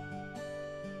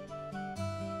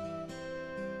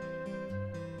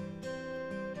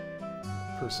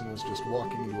 Person was just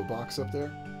walking into a box up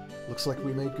there. Looks like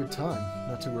we made good time.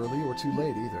 Not too early or too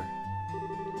late, either.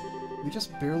 We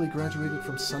just barely graduated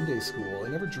from Sunday school. I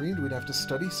never dreamed we'd have to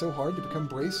study so hard to become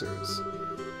bracers.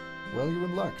 Well, you're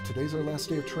in luck. Today's our last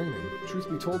day of training. Truth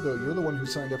be told, though, you're the one who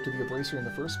signed up to be a bracer in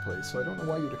the first place, so I don't know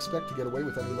why you'd expect to get away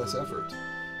with any less effort.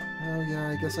 Oh, yeah,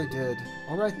 I guess I did.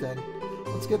 Alright, then.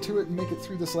 Let's get to it and make it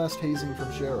through this last hazing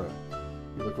from Shara.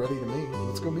 You look ready to me.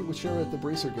 Let's go meet with Shara at the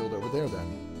Bracer Guild over there,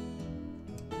 then.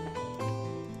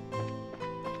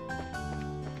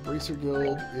 Bracer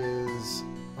Guild is...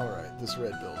 Alright, this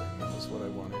red building. That was what I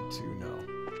wanted to know.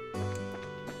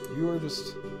 You are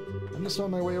just... I'm just on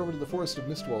my way over to the Forest of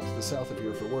Mistwall to the south of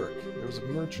here for work. There was a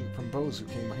merchant from Bose who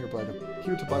came here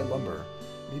to buy lumber.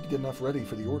 I need to get enough ready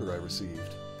for the order I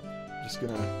received. Just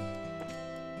gonna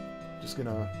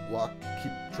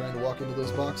keep trying to walk into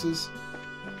those boxes.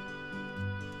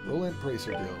 Rolent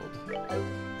Bracer Guild.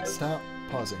 Stop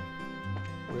pausing.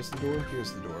 Where's the door?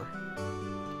 Here's the door.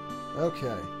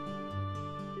 Okay.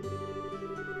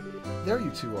 There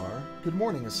you two are. Good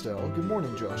morning, Estelle. Good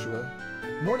morning, Joshua.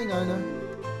 Morning, Ina.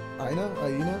 Aina?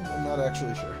 I'm not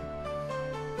actually sure.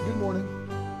 Good morning.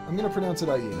 I'm gonna pronounce it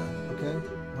Aina, okay?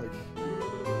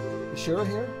 Is Shara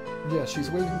here? Yeah, she's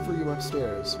waiting for you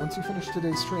upstairs. Once you finish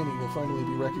today's training, you'll finally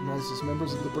be recognized as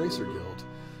members of the Bracer Guild.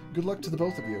 Good luck to the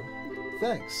both of you.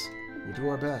 Thanks. We'll do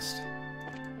our best.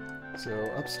 So,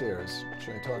 upstairs.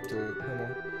 Should I talk to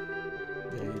Hermel?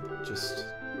 Yeah, you're just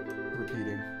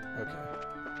repeating. Okay.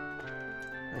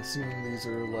 I assume these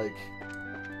are, like,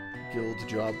 guild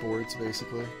job boards,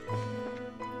 basically.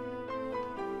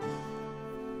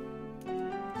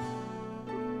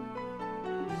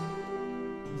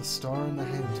 The Star and the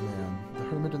Hanged Man, the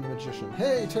Hermit and the Magician.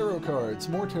 Hey, tarot cards!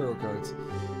 More tarot cards!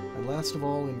 And last of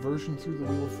all, Inversion through the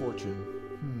Wheel of Fortune.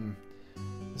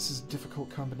 This is a difficult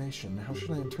combination. How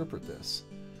should I interpret this?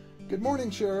 Good morning,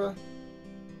 Shara!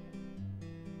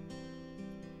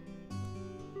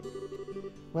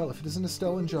 Well, if it isn't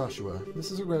Estelle and Joshua, this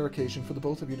is a rare occasion for the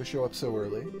both of you to show up so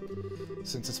early.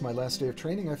 Since it's my last day of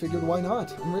training, I figured why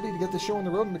not? I'm ready to get this show on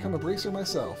the road and become a bracer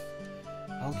myself.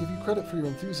 I'll give you credit for your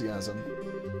enthusiasm.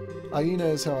 Aina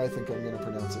is how I think I'm going to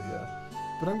pronounce it, yeah.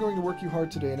 But I'm going to work you hard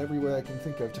today in every way I can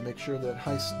think of to make sure that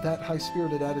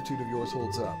high-spirited attitude of yours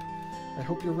holds up. I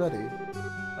hope you're ready.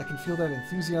 I can feel that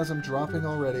enthusiasm dropping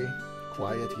already.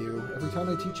 Quiet, you. Every time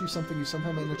I teach you something, you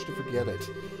somehow manage to forget it.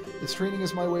 This training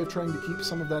is my way of trying to keep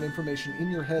some of that information in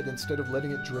your head instead of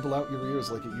letting it dribble out your ears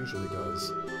like it usually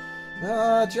does.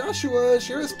 Ah, Joshua,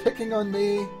 Shira's picking on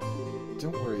me.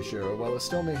 Don't worry, Shira. While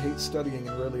Estelle may hate studying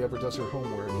and rarely ever does her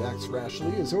homework, acts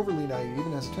rashly, is overly naive,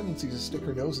 and has a tendency to stick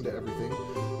her nose into everything,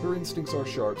 her instincts are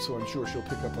sharp, so I'm sure she'll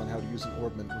pick up on how to use an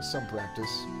orbment with some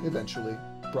practice. Eventually.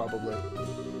 Probably.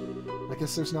 I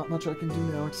guess there's not much I can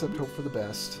do now except hope for the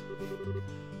best.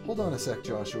 Hold on a sec,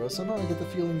 Joshua. Somehow I get the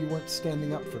feeling you weren't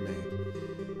standing up for me.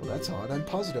 Well, that's odd. I'm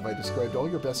positive I described all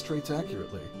your best traits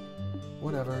accurately.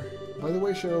 Whatever. By the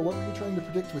way, Shira, what were you trying to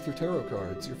predict with your tarot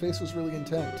cards? Your face was really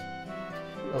intent.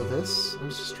 Oh, this? I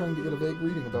was just trying to get a vague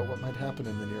reading about what might happen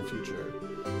in the near future.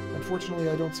 Unfortunately,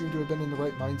 I don't seem to have been in the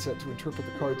right mindset to interpret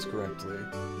the cards correctly.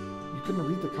 You couldn't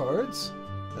read the cards?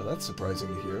 Now that's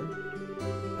surprising to hear.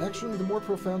 Actually, the more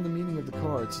profound the meaning of the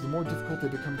cards, the more difficult they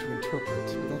become to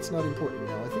interpret, but that's not important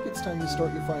now. I think it's time to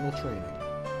start your final training.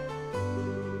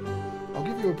 I'll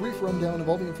give you a brief rundown of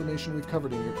all the information we've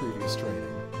covered in your previous training.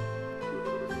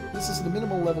 This is the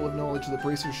minimal level of knowledge that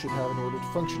bracers should have in order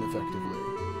to function effectively.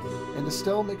 And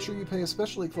Estelle, make sure you pay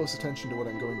especially close attention to what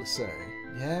I'm going to say.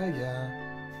 Yeah.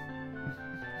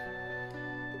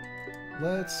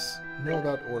 Let's know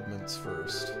about ordnance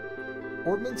first.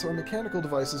 Ordnance are mechanical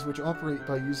devices which operate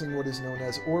by using what is known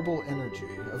as orbal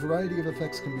energy. A variety of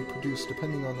effects can be produced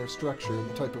depending on their structure and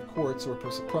the type of quartz or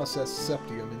processed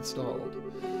septium installed.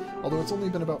 Although it's only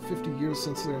been about 50 years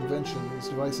since their invention, these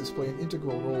devices play an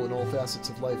integral role in all facets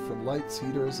of life, from lights,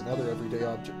 heaters, and other everyday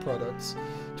object products,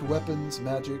 to weapons,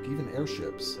 magic, even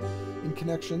airships. In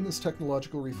connection, this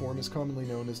technological reform is commonly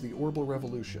known as the Orbal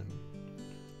Revolution.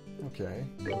 Okay,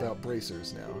 about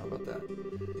bracers now, how about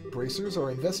that? Bracers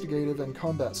are investigative and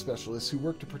combat specialists who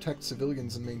work to protect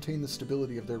civilians and maintain the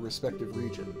stability of their respective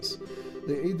regions.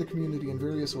 They aid the community in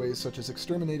various ways, such as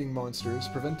exterminating monsters,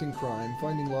 preventing crime,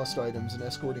 finding lost items, and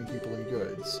escorting people and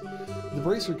goods. The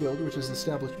Bracer Guild, which has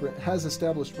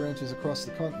established branches across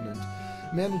the continent,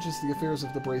 manages the affairs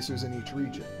of the bracers in each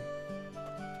region.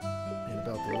 And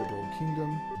about the Liberal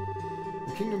Kingdom.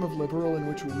 The Kingdom of Liberal, in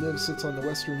which we live, sits on the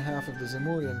western half of the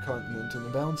Zemurian continent and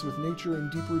abounds with nature and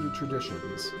deep-rooted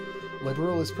traditions.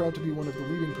 Liberal is proud to be one of the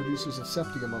leading producers of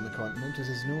septium on the continent, and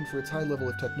is known for its high level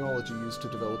of technology used to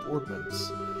develop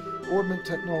orbments. Orbment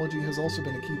technology has also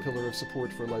been a key pillar of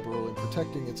support for Liberal in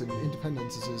protecting its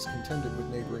independence as it is contended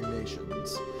with neighboring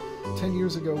nations. 10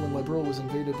 years ago, when Liberal was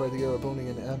invaded by the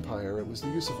Erebonian Empire, it was the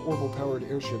use of orbal-powered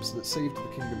airships that saved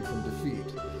the kingdom from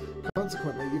defeat.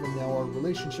 Consequently, even now our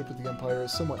relationship with the Empire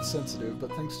is somewhat sensitive,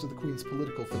 but thanks to the Queen's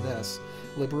political finesse,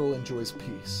 Liberal enjoys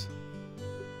peace.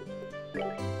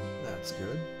 That's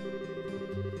good.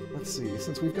 Let's see,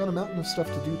 since we've got a mountain of stuff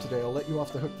to do today, I'll let you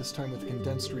off the hook this time with a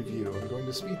condensed review. I'm going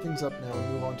to speed things up now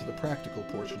and move on to the practical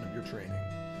portion of your training.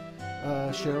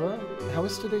 Shara, how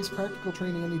is today's practical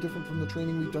training any different from the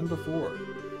training we've done before?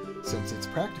 Since it's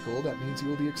practical, that means you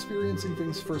will be experiencing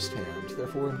things firsthand.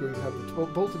 Therefore, I'm going to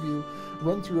have both of you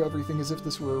run through everything as if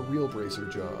this were a real bracer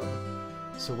job.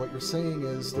 So what you're saying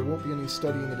is there won't be any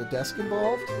studying at a desk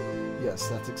involved? Yes,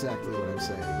 that's exactly what I'm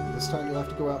saying. This time you'll have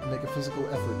to go out and make a physical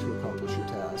effort to accomplish your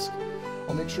task.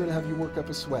 I'll make sure to have you work up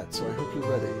a sweat, so I hope you're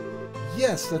ready.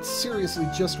 Yes, that's seriously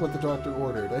just what the doctor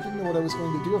ordered. I didn't know what I was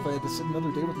going to do if I had to sit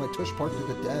another day with my tush parked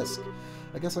at a desk.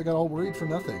 I guess I got all worried for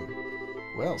nothing.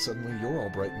 Well, suddenly you're all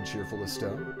bright and cheerful,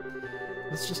 Estelle.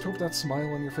 Let's just hope that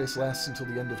smile on your face lasts until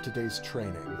the end of today's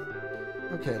training.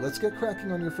 Okay, let's get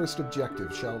cracking on your first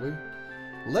objective, shall we?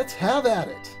 Let's have at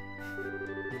it!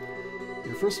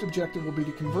 Your first objective will be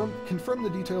to confirm the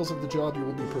details of the job you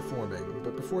will be performing,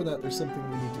 but before that there's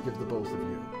something we need to give the both of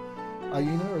you.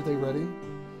 Aina, are they ready?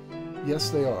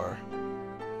 Yes, they are.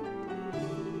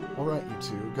 Alright, you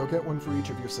two, go get one for each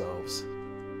of yourselves.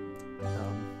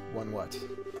 One what?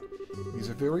 These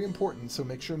are very important, so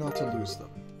make sure not to lose them.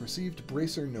 Received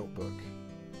Bracer Notebook.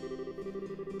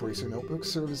 Bracer Notebooks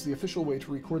serve as the official way to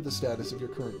record the status of your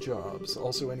current jobs,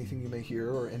 also anything you may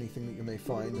hear or anything that you may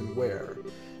find and where.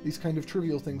 These kind of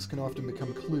trivial things can often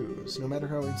become clues. No matter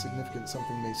how insignificant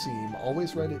something may seem,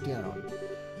 always write it down.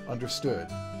 Understood.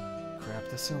 Crap,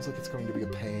 this sounds like it's going to be a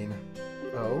pain.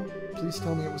 Oh? Please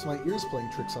tell me it was my ears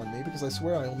playing tricks on me, because I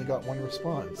swear I only got one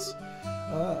response.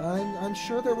 I'm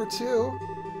sure there were two.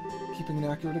 Keeping an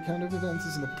accurate account of events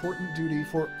is an important duty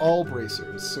for all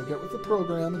bracers, so get with the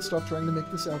program and stop trying to make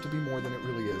this out to be more than it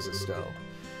really is, Estelle.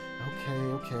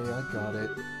 Okay, I got it.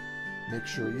 Make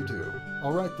sure you do.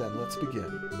 Alright then, let's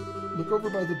begin. Look over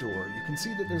by the door. You can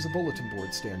see that there's a bulletin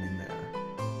board standing there.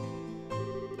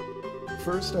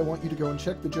 first, I want you to go and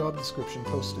check the job description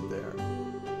posted there.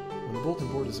 When the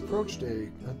bulletin board is approached,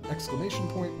 an exclamation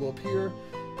point will appear.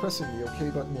 Pressing the OK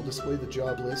button will display the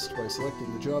job list. By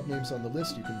selecting the job names on the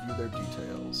list, you can view their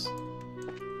details.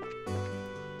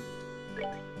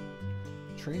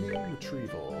 Training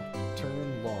retrieval.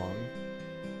 Turn long.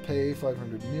 Pay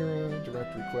 500 Mira.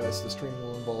 Direct request. This training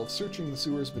will involve searching the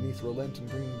sewers beneath Rolent and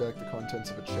bringing back the contents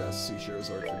of a chest. See Shares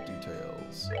Art for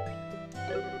details.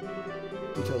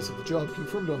 Details of the job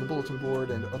confirmed on the bulletin board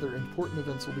and other important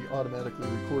events will be automatically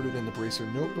recorded in the Bracer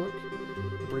Notebook.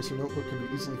 The Bracer Notebook can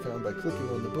be easily found by clicking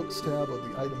on the Books tab of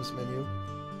the Items menu,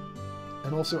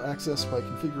 and also accessed by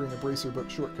configuring a Bracer Book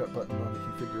shortcut button on the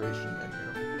Configuration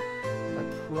menu. I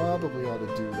probably ought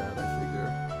to do that, I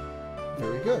figure.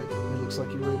 Very good. It looks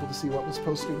like you were able to see what was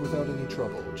posted without any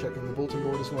trouble. Checking the bulletin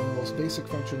board is one of the most basic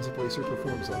functions a Bracer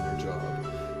performs on their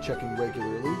job. Checking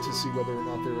regularly to see whether or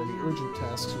not there are any urgent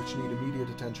tasks which need immediate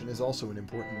attention is also an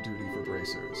important duty for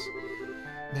Bracers.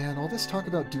 Man, all this talk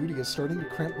about duty is starting to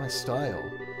cramp my style.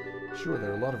 Sure,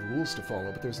 there are a lot of rules to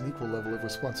follow, but there's an equal level of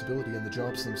responsibility in the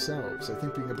jobs themselves. I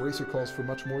think being a Bracer calls for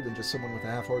much more than just someone with a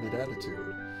half-hearted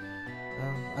attitude.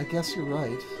 I guess you're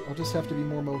right. I'll just have to be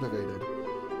more motivated.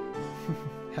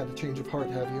 Had a change of heart,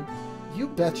 have you? You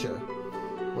betcha!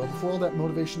 Well, before all that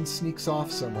motivation sneaks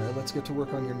off somewhere, let's get to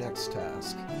work on your next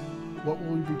task. What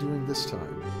will we be doing this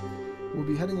time? We'll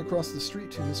be heading across the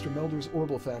street to Mr. Melder's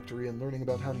Orbital Factory and learning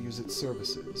about how to use its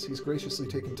services. He's graciously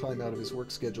taken time out of his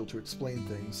work schedule to explain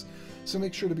things, so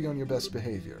make sure to be on your best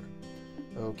behavior.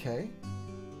 Okay.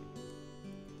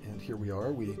 And here we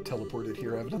are. We teleported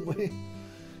here, evidently.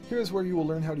 Here's where you will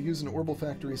learn how to use an Orbital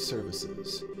Factory's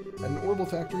services. At an Orbital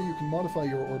Factory, you can modify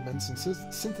your orbments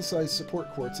and synthesize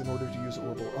support quartz in order to use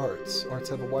Orbital Arts. Arts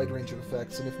have a wide range of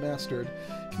effects, and if mastered,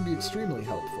 can be extremely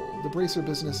helpful. The Bracer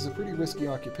business is a pretty risky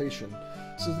occupation,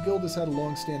 so the Guild has had a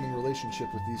long-standing relationship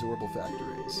with these Orbital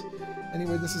Factories.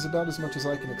 Anyway, this is about as much as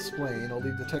I can explain. I'll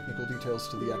leave the technical details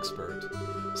to the expert.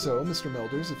 So, Mr.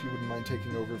 Melders, if you wouldn't mind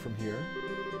taking over from here.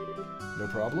 No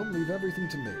problem, leave everything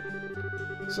to me.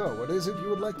 So, what is it you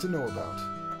would like to know about?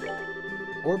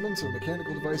 Orbments are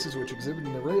mechanical devices which exhibit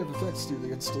an array of effects through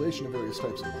the installation of various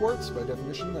types of quartz. By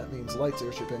definition, that means lights,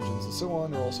 airship engines, and so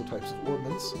on are also types of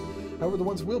orbments. However, the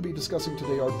ones we'll be discussing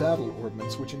today are battle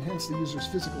orbments, which enhance the user's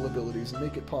physical abilities and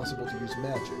make it possible to use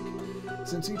magic.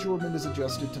 Since each orbment is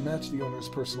adjusted to match the owner's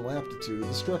personal aptitude,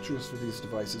 the structures for these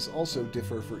devices also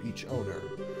differ for each owner.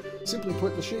 Simply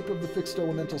put, the shape of the fixed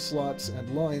elemental slots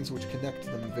and lines which connect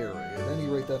them vary. At any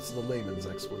rate, that's the layman's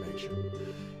explanation.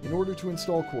 In order to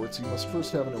install quartz, you must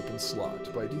first have an open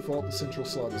slot. By default, the central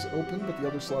slot is open, but the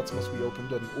other slots must be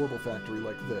opened at an Orbital Factory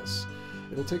like this.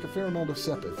 It'll take a fair amount of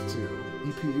Sepith, too.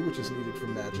 EP, which is needed for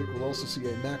magic, will also see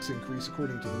a max increase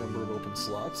according to the number of open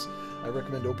slots. I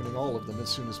recommend opening all of them as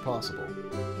soon as possible.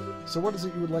 So what is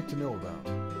it you would like to know about?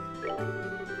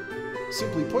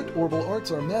 Simply put, Orbital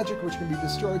Arts are magic which can be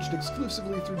discharged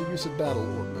exclusively through the use of battle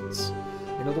orbments.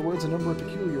 In other words, a number of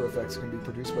peculiar effects can be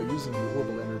produced by using the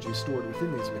orbital energy stored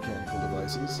within these mechanical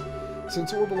devices.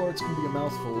 Since Orbital Arts can be a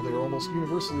mouthful, they are almost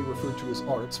universally referred to as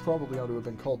arts, probably ought to have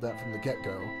been called that from the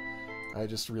get-go. I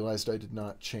just realized I did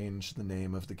not change the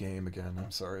name of the game again.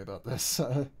 I'm sorry about this.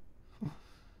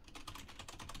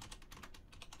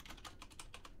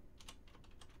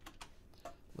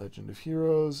 Legend of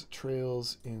Heroes,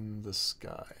 Trails in the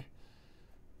Sky.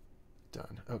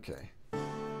 Done. Okay.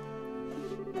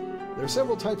 There are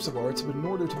several types of arts, but in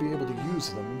order to be able to use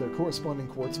them, their corresponding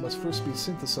quartz must first be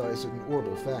synthesized at an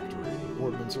Orbital Factory.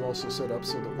 Orbments are also set up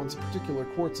so that once a particular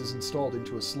quartz is installed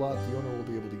into a slot, the owner will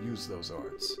be able to use those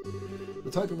arts.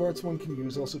 The type of arts one can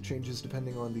use also changes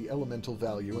depending on the elemental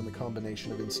value and the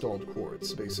combination of installed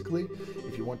quartz. Basically,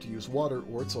 if you want to use water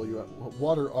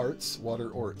arts, water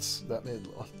orts. That made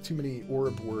too many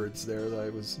orb words there that I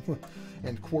was...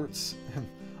 and quartz.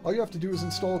 All you have to do is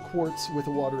install quartz with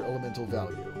a water elemental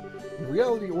value. In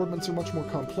reality, orbments are much more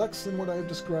complex than what I have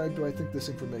described, but I think this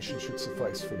information should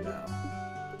suffice for now.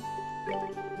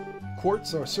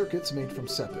 Quartz are circuits made from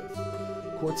Sepith.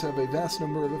 Quartz have a vast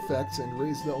number of effects and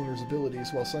raise the owner's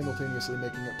abilities while simultaneously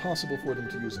making it possible for them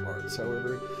to use arts.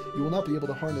 However, you will not be able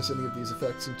to harness any of these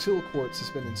effects until quartz has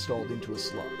been installed into a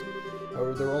slot.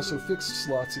 However, there are also fixed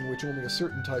slots in which only a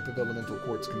certain type of elemental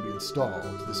quartz can be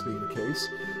installed. This being the case,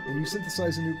 when you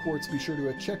synthesize a new quartz, be sure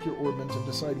to check your orbment and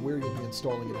decide where you'll be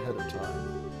installing it ahead of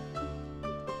time.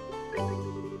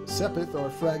 Sepith are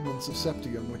fragments of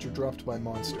septium which are dropped by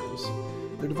monsters.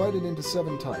 They're divided into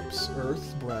 7 types: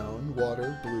 Earth, Brown,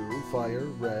 Water, Blue, Fire,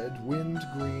 Red, Wind,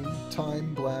 Green,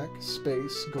 Time, Black,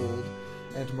 Space, Gold,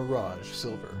 and Mirage,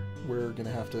 Silver.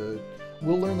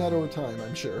 We'll learn that over time,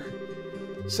 I'm sure.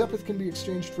 Sepith can be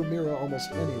exchanged for Mira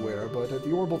almost anywhere, but at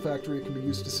the Orbital Factory it can be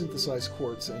used to synthesize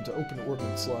quartz and to open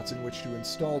ordnance slots in which to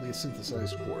install the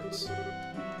synthesized quartz.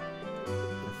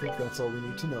 I think that's all we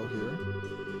need to know here.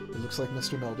 It looks like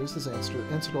Mr. Melders has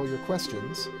answered all your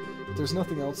questions. If there's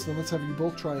nothing else, then let's have you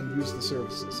both try and use the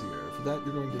services here. For that,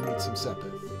 you're going to need some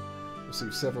Sepith.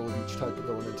 Receive several of each type of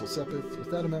elemental Sepith. With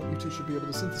that amount, you two should be able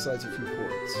to synthesize a few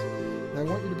quartz. Now I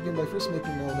want you to begin by first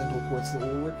making an elemental quartz that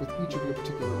will work with each of your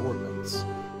particular ordnance.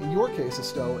 In your case,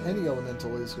 Estelle, any elemental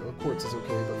quartz is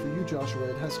okay, but for you, Joshua,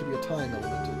 it has to be a time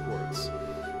elemental quartz.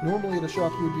 Normally at a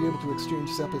shop you would be able to exchange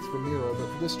Sepith for Mira, but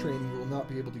for this training you will not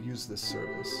be able to use this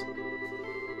service.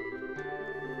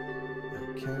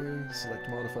 Okay, select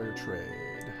modifier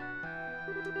trade.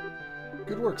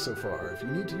 Good work so far. If you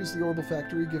need to use the Orbital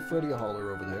Factory, give Freddy a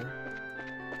holler over there.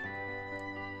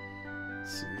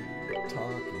 Let's see,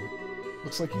 talk.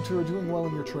 Looks like you two are doing well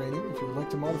in your training. If you would like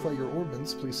to modify your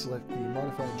ordnance, please select the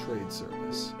Modified Trade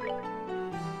service.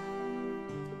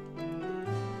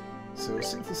 So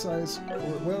synthesize,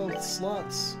 well,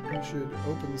 slots. We should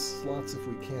open slots if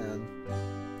we can.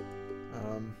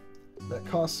 That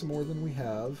costs more than we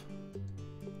have.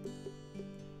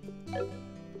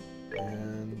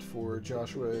 And for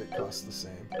Joshua, it costs the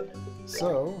same.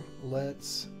 So,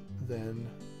 let's then...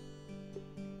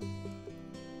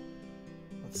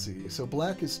 Let's see. So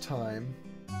black is time.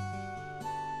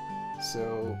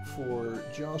 So for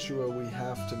Joshua, we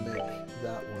have to make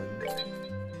that one.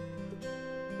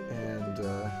 And,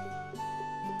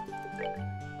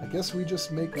 I guess we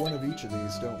just make one of each of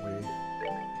these, don't we?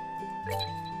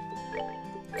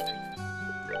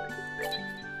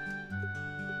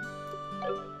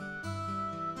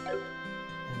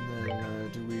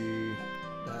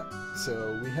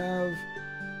 So we have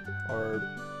our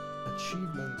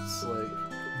achievements, like,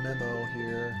 memo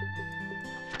here.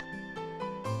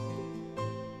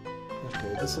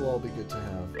 Okay, this will all be good to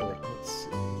have, but let's see.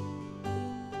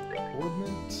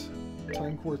 Ordnance,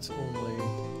 time quartz only.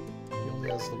 He only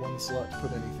has the one slot to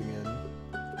put anything in.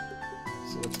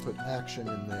 So let's put action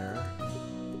in there.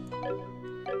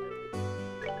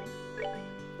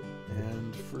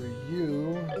 And for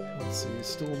you, let's see,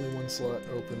 still only one slot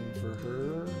open for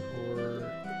her, or...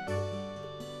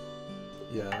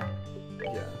 Yeah.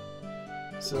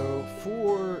 So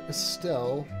for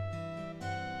Estelle,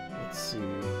 let's see.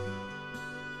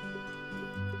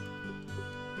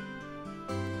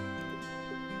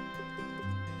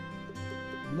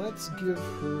 Let's give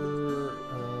her,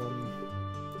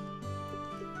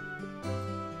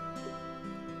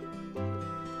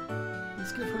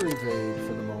 let's give her evade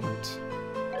for the moment.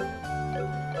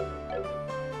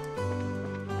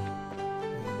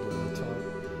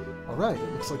 Alright,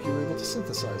 it looks like you were able to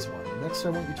synthesize one. Next I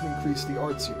want you to increase the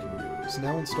arts you can use.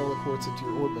 Now install a quartz into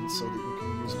your ordnance so that you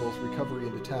can use both recovery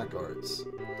and attack arts.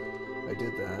 I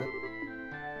did that.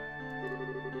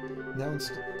 Now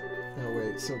install... Oh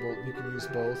wait, so you can use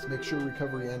both. Make sure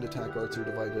recovery and attack arts are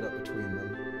divided up between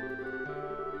them.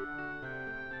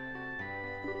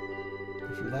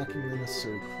 If you're lacking the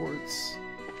necessary quartz,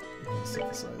 you can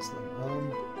synthesize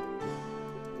them.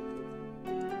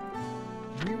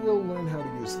 We will learn how to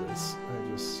use this.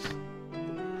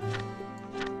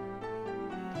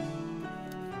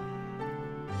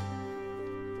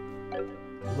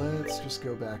 Let's just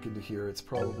go back into here. It's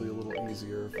probably a little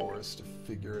easier for us to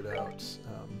figure it out.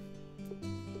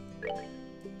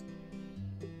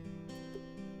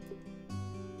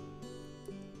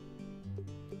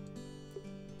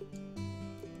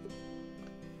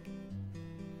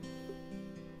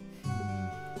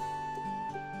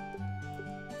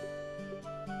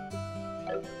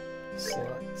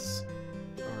 Slots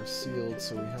are sealed,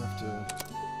 so we have to...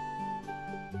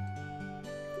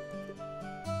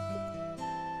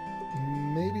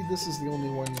 Maybe this is the only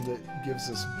one that gives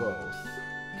us both,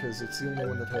 because it's the only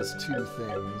one that has two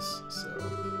things, so...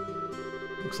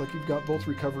 Looks like you've got both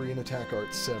recovery and attack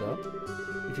arts set up.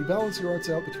 If you balance your arts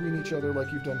out between each other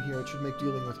like you've done here, it should make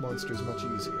dealing with monsters much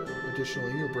easier.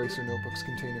 Additionally, your bracer notebooks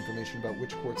contain information about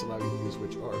which quartz allow you to use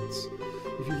which arts.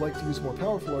 If you'd like to use more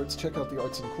powerful arts, check out the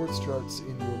arts and quartz charts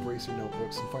in your bracer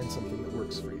notebooks and find something that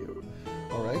works for you.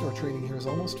 Alright, our training here is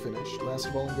almost finished. Last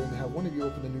of all, I'm going to have one of you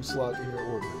open a new slot in your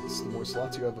ordnance. The more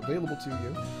slots you have available to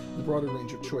you, the broader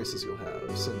range of choices you'll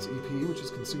have. Since EP, which is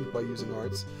consumed by using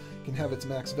arts, can have its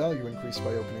max value increased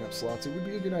by opening up slots, it would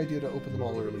be a good idea to open them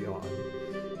all early on.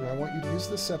 Now I want you to use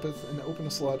this Sepith and open a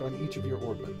slot on each of your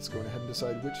ordnance. Go ahead and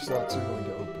decide which slots you're going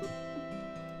to open.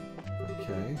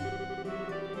 Okay.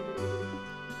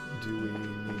 Do we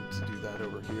need to do that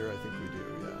over here? I think we do,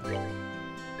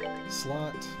 yeah.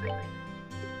 Slot.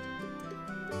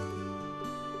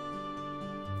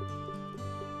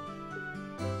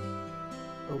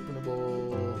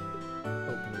 openable,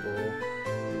 openable.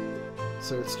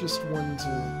 So it's just one to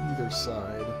either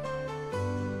side.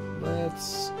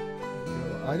 Let's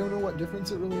go. I don't know what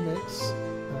difference it really makes.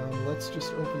 Let's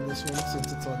just open this one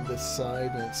since it's on this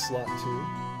side and it's slot 2.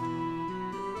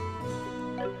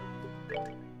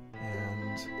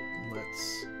 And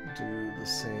let's do the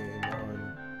same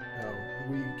on... Oh,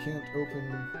 we can't open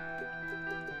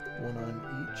one on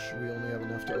each. We only have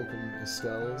enough to open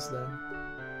Estelle's then.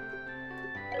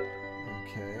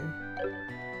 Okay.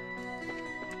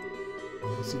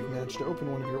 So you've managed to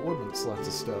open one of your ordnance slots,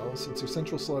 Estelle. Since your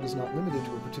central slot is not limited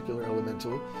to a particular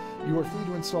elemental, you are free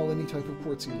to install any type of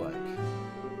quartz you like.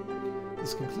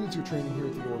 This concludes your training here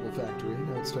at the Orbital Factory.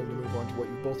 Now it's time to move on to what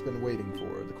you've both been waiting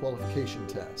for, the qualification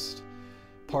test.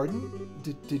 Pardon?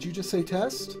 Did you just say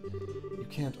test? You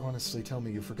can't honestly tell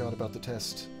me you forgot about the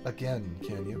test again,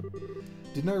 can you?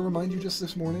 Didn't I remind you just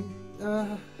this morning?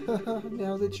 Now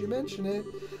that you mention it,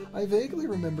 I vaguely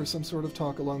remember some sort of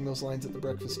talk along those lines at the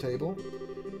breakfast table.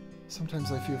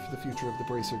 Sometimes I fear for the future of the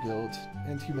Bracer Guild,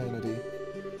 and humanity.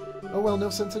 Oh well, no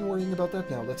sense in worrying about that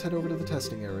now. Let's head over to the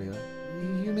testing area.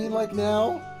 You mean like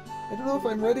now? I don't know if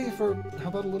I'm ready for... How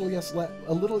about a little less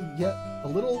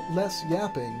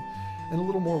yapping and a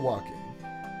little more walking?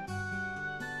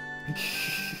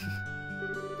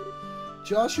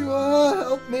 Joshua,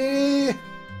 help me!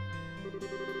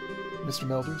 Mr.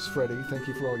 Melders, Freddy, thank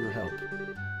you for all your help.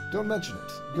 Don't mention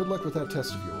it. Good luck with that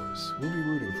test of yours. We'll be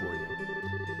rooting for you.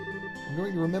 I'm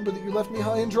going to remember that you left me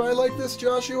high and dry like this,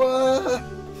 Joshua!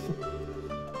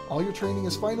 All your training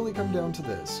has finally come down to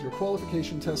this. Your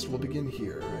qualification test will begin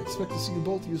here. I expect to see you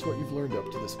both use what you've learned up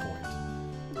to this point.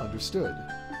 Understood.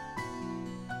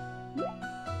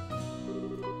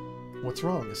 What's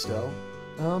wrong, Estelle?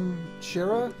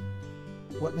 Shara?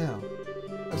 What now?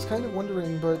 I was kind of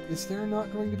wondering, but is there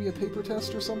not going to be a paper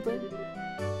test or something?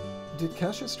 Did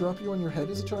Cassius drop you on your head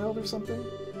as a child or something?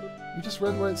 You just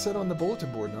read what it said on the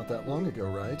bulletin board not that long ago,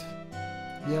 right?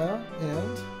 Yeah,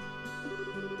 and?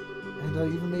 And I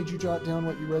even made you jot down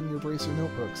what you read in your Bracer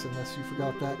notebooks, unless you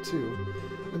forgot that too.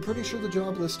 I'm pretty sure the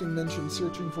job listing mentioned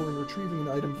searching for and retrieving an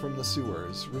item from the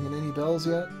sewers. Ringing any bells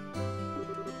yet?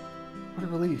 What a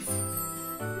relief.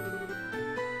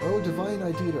 Oh, divine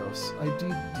Idios,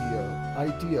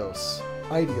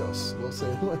 we'll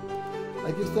say.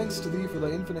 I give thanks to thee for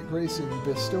thy infinite grace in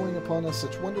bestowing upon us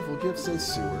such wonderful gifts as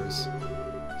sewers.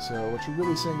 So, what you're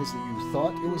really saying is that you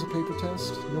thought it was a paper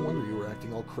test? No wonder you were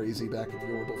acting all crazy back at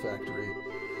the Orbital Factory.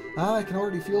 Ah, I can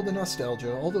already feel the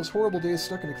nostalgia. All those horrible days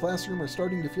stuck in a classroom are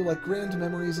starting to feel like grand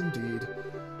memories indeed.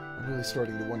 I'm really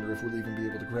starting to wonder if we'll even be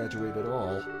able to graduate at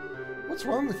all. What's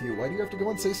wrong with you? Why do you have to go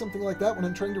and say something like that when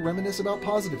I'm trying to reminisce about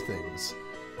positive things?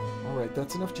 Alright,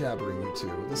 that's enough jabbering, you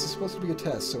two. This is supposed to be a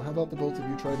test, so how about the both of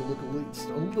you try to look at least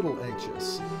a little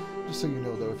anxious? Just so you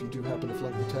know, though, if you do happen to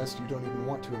flunk the test, you don't even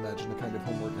want to imagine the kind of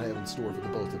homework I have in store for the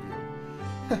both of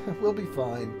you. We'll be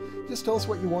fine. Just tell us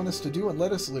what you want us to do and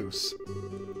let us loose.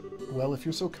 Well, if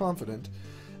you're so confident,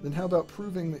 then how about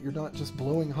proving that you're not just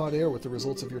blowing hot air with the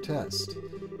results of your test?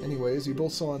 Anyways, you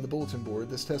both saw on the bulletin board,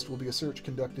 this test will be a search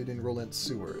conducted in Rolent's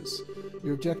sewers.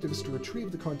 Your objective is to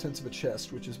retrieve the contents of a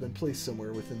chest which has been placed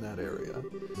somewhere within that area.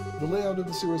 The layout of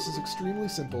the sewers is extremely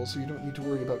simple, so you don't need to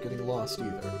worry about getting lost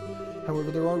either. However,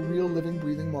 there are real living,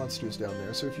 breathing monsters down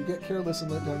there, so if you get careless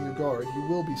and let down your guard, you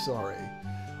will be sorry.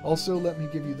 Also, let me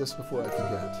give you this before I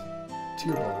forget.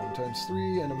 Tier Bomb,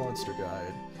 ×3, and a monster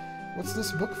guide. What's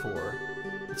this book for?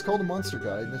 It's called a monster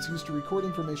guide, and it's used to record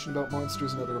information about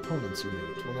monsters and other opponents you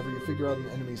meet. Whenever you figure out an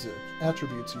enemy's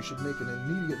attributes, you should make an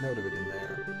immediate note of it in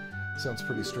there. Sounds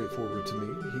pretty straightforward to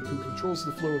me. He who controls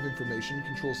the flow of information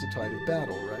controls the tide of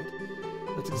battle, right?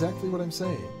 That's exactly what I'm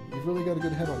saying. You've really got a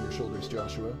good head on your shoulders,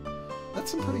 Joshua.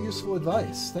 That's some pretty useful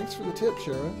advice. Thanks for the tip,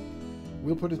 Shara.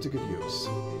 We'll put it to good use.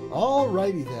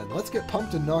 Alrighty then, let's get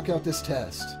pumped and knock out this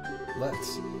test.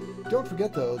 Let's. Don't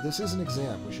forget, though, this is an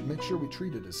exam. We should make sure we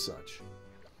treat it as such.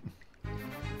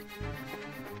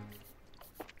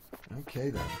 Okay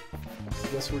then. I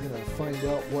guess we're gonna find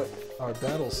out what our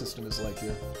battle system is like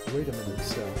here. Wait a minute,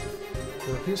 Estelle.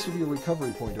 There appears to be a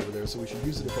recovery point over there, so we should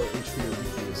use it if our HP or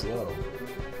BP is low.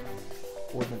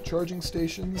 Ordnance charging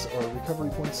stations are recovery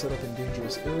points set up in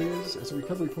dangerous areas. As a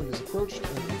recovery point is approached,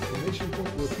 an information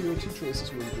point will appear. Two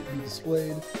choices will be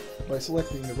displayed. By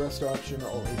selecting the rest option,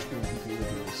 all HP and BP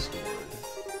will be restored.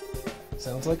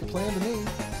 Sounds like a plan to me.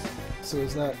 So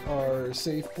is that our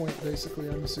save point, basically,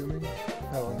 I'm assuming?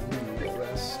 Oh, and we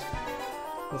rest.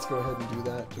 Let's go ahead and do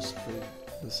that, just for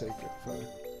the sake of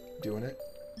doing it.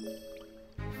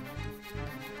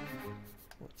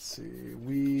 Let's see.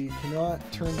 We cannot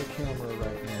turn the camera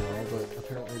right now, but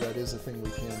apparently that is a thing we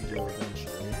can do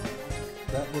eventually.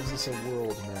 that gives us a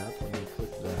world map. When we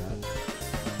click that,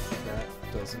 that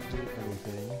doesn't do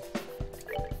anything.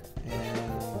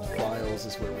 And files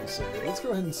is where we save. Let's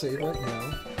go ahead and save right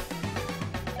now.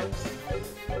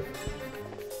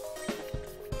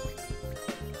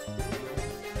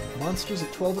 Monsters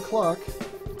at 12 o'clock.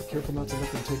 Be careful not to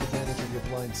let them take advantage of your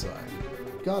blind side.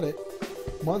 Got it.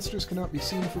 Monsters cannot be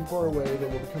seen from far away. They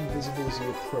will become visible as you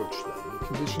approach them.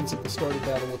 Conditions at the start of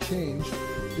battle will change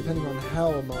depending on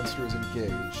how a monster is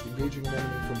engaged. Engaging an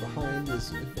enemy from behind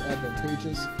is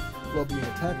advantageous, while being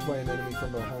attacked by an enemy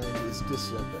from behind is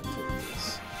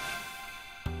disadvantageous.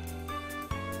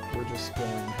 We're just going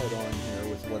head-on here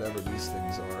with whatever these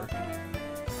things are.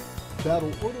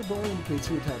 Battle order bar indicates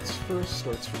who attacks first,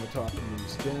 starts from the top and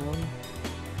moves down.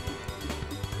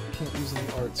 Can't use any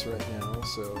arts right now,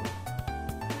 so...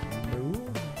 Move?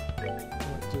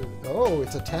 Oh,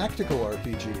 it's a tactical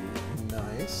RPG.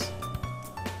 Nice.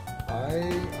 I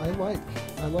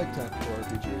like tactical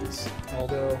RPGs,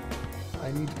 although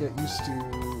I need to get used to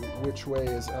which way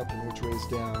is up and which way is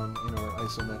down in our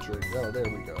isometric. Oh, there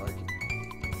we go. I can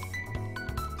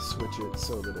switch it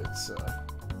so that it's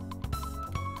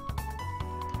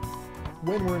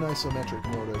when we're in isometric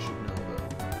mode, I should know though.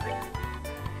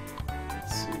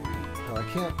 Let's see. Now, I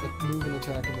can't move and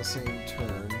attack in the same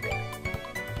turn.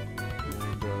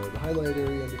 And the highlight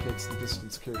area indicates the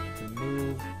distance the character can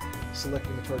move.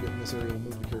 Selecting a target in this area will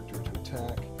move the character to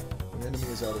attack. When an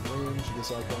enemy is out of range,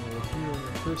 this icon will appear on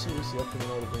your cursor. Selecting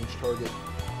an out-of-range target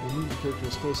will move the character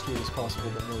as close to it as possible,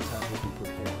 but no attack will be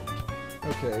performed.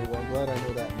 Okay, well I'm glad I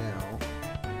know that now.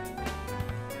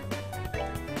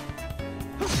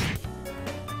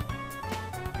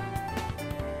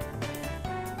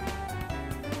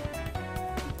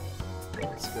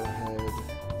 Let's go ahead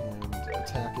and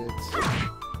attack it.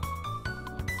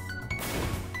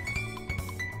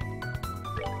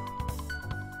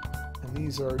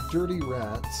 These are dirty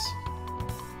rats.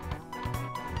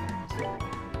 Go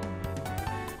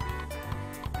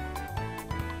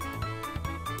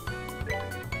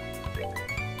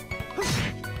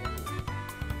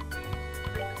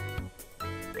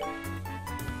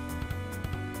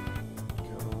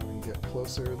and get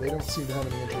closer. They don't seem to have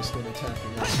any interest in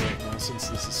attacking us right now since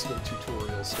this is still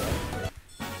tutorial stuff.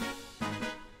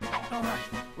 Alright,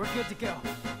 we're good to go.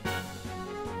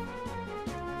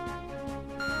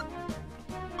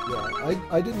 Yeah,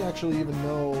 I didn't actually even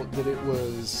know that it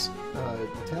was a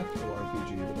tactical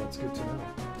RPG, but that's good to know.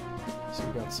 So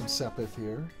we got some Sepith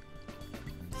here.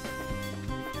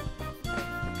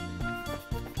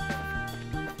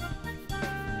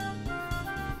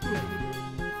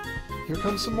 Here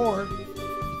comes some more.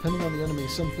 Depending on the enemy,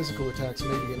 some physical attacks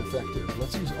may be ineffective.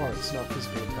 Let's use arts, not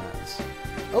physical attacks.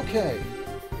 Okay!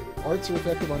 Arts are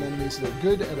effective on enemies that are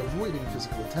good at avoiding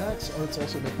physical attacks. Arts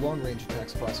also make long-range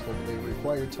attacks possible, but they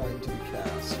require time to be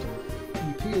cast.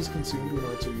 EP is consumed when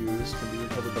arts are used, can be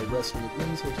recovered by resting at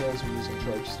inns, hotels, or using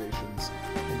charge stations,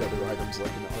 and other items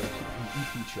like an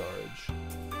EP charge.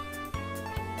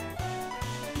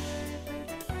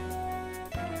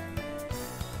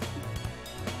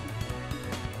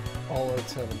 All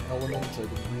arts have an element. I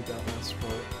didn't read that last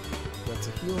part. That's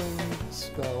a healing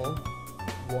spell.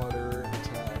 Water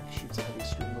attack, shoots a heavy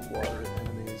stream of water at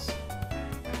enemies.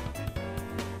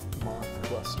 Moth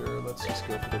cluster, let's just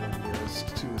go for the one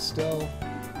nearest to Estelle.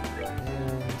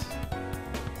 And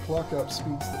clock up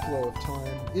speeds the flow of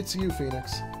time. It's you,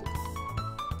 Phoenix.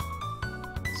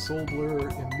 Soul Blur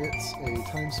emits a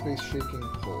time-space shaking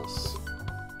pulse.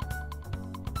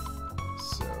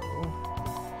 So,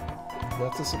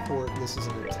 that's a support, this is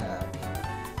an attack.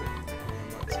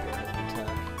 Let's go ahead and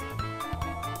attack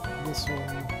this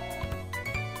one.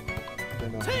 They're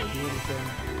not going to do anything.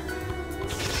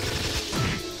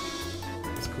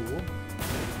 That's cool.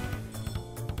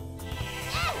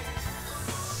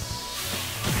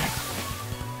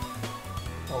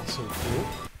 Also cool.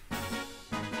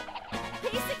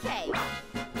 Piece of cake.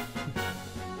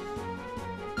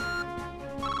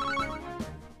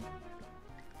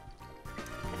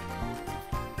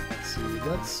 Let's see,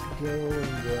 let's go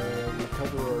and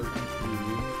recover our EP.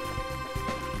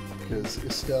 Because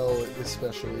Estelle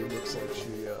especially looks like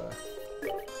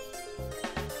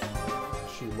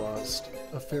she lost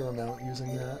a fair amount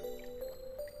using that.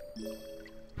 Yeah.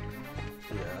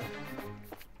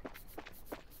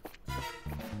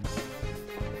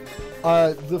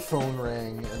 The phone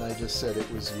rang and I just said it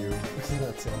was you.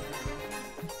 That's all.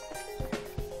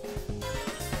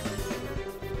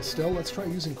 Estelle, let's try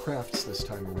using crafts this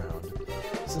time around.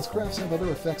 Since crafts have other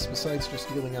effects besides just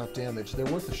dealing out damage, they're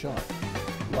worth a shot.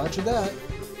 Roger that!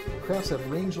 Crafts have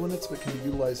range limits but can be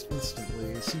utilized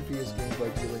instantly. CP is gained by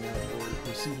dealing out or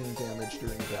receiving damage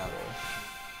during battle.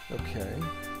 Okay.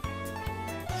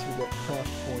 So we get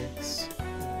craft points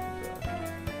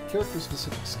and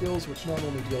character-specific skills, which not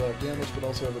only deal out damage, but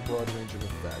also have a broad range of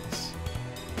effects.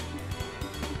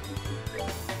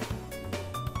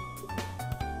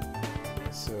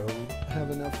 So we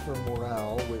have enough for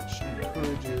morale, which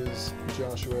encourages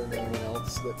Joshua and anyone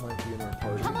else that might be in our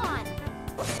party. Come on!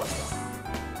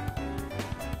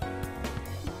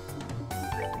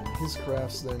 And his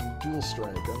crafts then Dual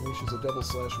Strike, unleashes a double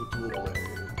slash with dual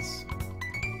blades.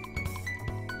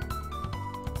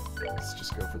 Let's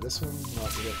just go for this one,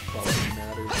 not that it probably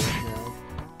matters right now.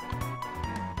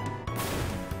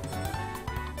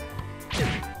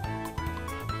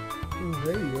 Ooh,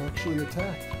 hey, you actually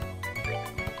attacked.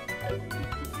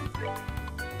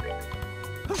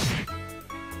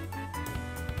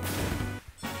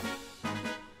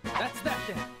 That's that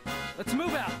then. Let's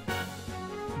move out.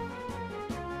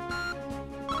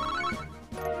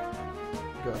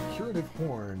 Got a Curative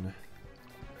Horn.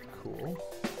 Cool.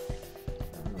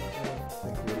 I don't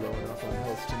think we're low enough on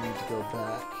health to need to go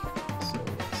back. So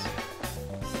let's...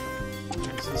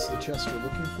 Is this the chest we're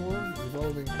looking for?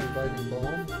 Revolving, reviving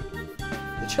balm?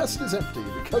 The chest is empty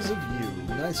because of you.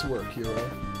 Nice work, hero.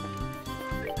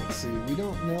 Let's see, we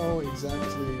don't know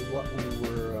exactly what we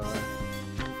were...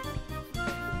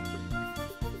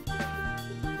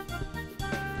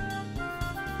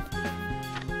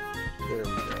 There we go.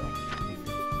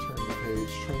 Turn the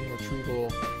page. Train retrieval.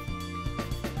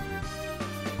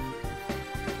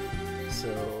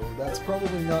 So that's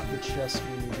probably not the chest we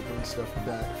need to bring stuff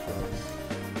back from.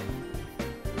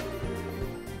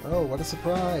 Oh, what a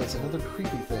surprise! Another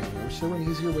creepy thing. I wish there were an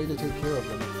easier way to take care of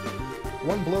them.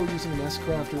 One blow using an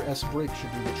S-craft or S-break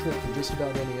should do the trick for just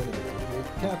about any enemy. If it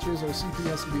catches, our CP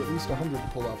has to be at least 100 to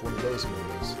pull off one of those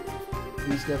moves.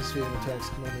 These devastating attacks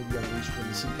can only be unleashed when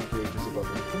the CP gauge is above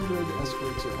 100.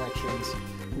 S-breaks are actions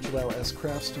which allow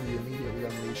S-crafts to be immediately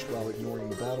unleashed while ignoring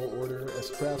the battle order.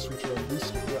 S-crafts which are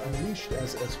unleashed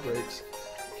as S-breaks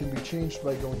can be changed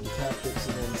by going to tactics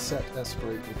and then set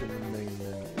S-break within the main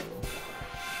menu.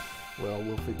 Well,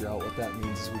 we'll figure out what that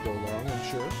means as we go along, I'm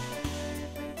sure.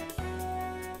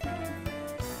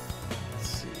 Let's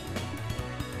see.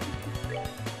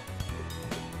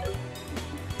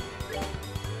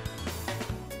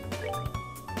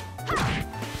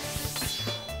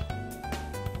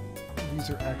 These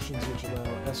are actions which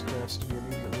allow S-crafts to be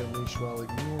immediately unleashed while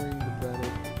ignoring the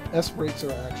battle. S-breaks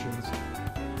are actions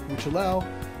which allow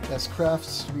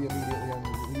S-crafts to be immediately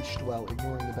unleashed while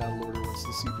ignoring the battle order once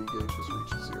the CP gauge has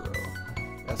reached 0.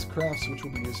 S-crafts, which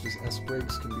will be used as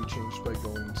S-breaks, can be changed by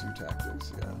going to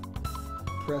tactics, yeah.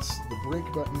 Press the break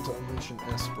button to unleash an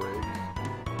S-break.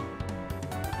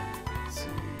 Let's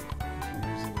see, if you're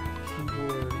using a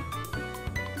keyboard...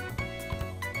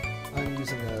 I'm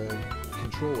using a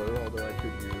controller, although I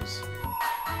could use...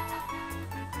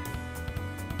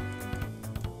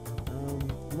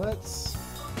 let's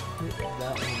hit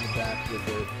that one in the back with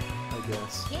it, I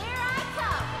guess. Here I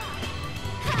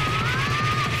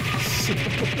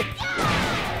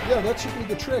Yeah, that should be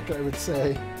the trick, I would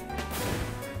say.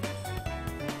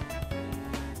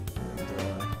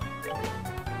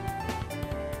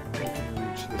 And, we can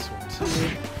reach this one too.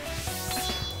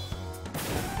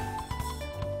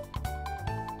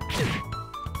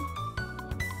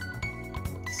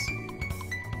 Let's see.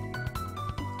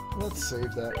 Let's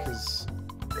save that, because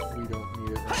we don't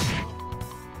need it right now.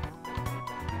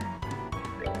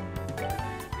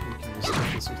 We can just hit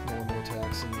this with normal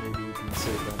attacks, and maybe we can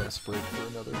save that S-break for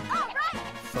another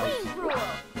fight.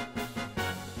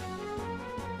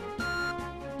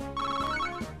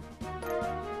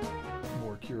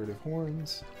 More curative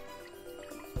horns.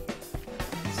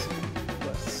 Let's see.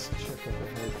 Let's check up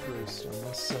ahead first on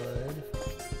this side.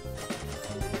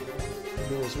 The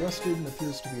door is rusted and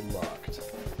appears to be locked.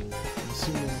 I'm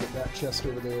assuming that that chest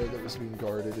over there that was being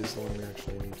guarded is the one we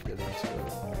actually need to get into.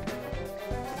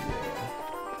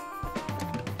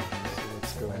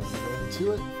 Go ahead and go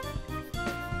into it.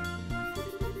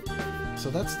 So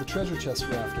that's the treasure chest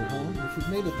we're after, huh? If we've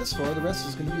made it this far, the rest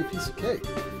is going to be a piece of cake.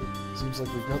 Seems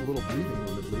like we've got a little breathing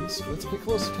room at least. Let's pay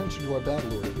close attention to our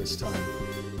battle order this time.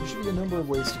 There should be a number of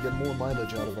ways to get more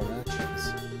mileage out of our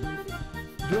actions.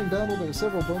 During battle, there are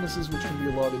several bonuses which can be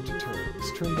allotted to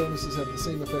turns. Turn bonuses have the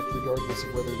same effect regardless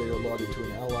of whether they are allotted to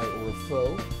an ally or a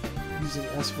foe. Using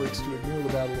S-breaks to ignore the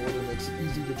battle order makes it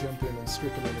easy to jump in and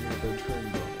strip an enemy of their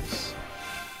turn bonus.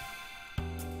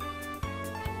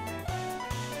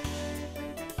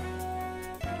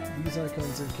 These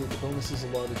icons indicate the bonuses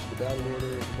allotted to the battle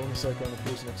order. If the bonus icon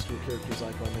appears next to a character's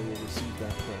icon, they will receive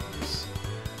that bonus.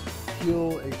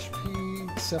 Heal, HP,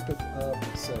 step it up,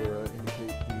 etc.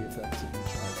 indicate the effects of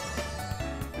each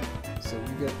icon. so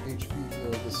we get HP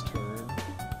heal this turn.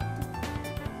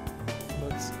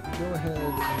 Let's go ahead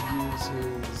and use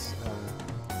his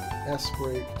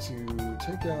S-break to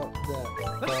take out that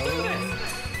foe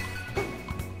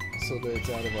so that it's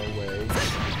out of our way.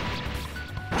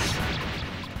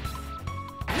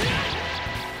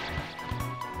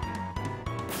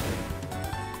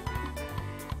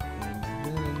 And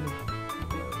then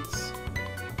let's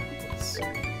see.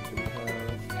 We have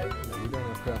no, we don't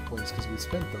have craft points because we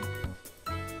spent them.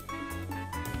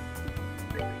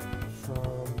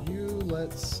 From you,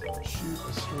 let's shoot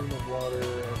a stream of water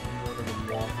at one of the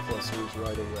moth clusters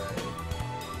right away.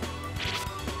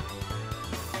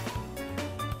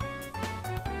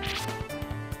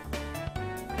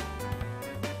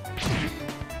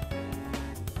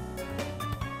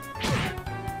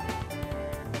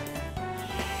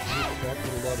 That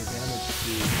did a lot of damage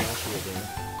to Joshua there.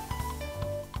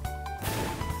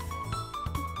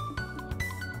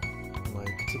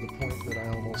 Like, to the point that I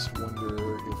almost wonder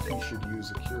if he should use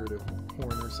a curative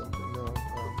horn or something. No,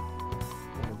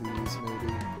 one of these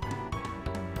maybe.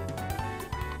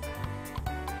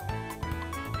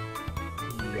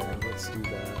 Yeah, let's do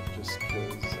that, just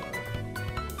because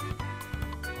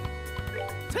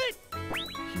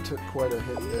he took quite a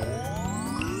hit there.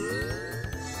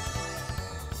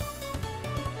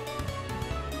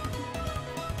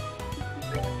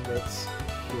 Let's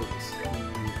hit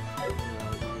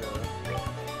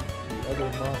the other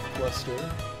moth cluster.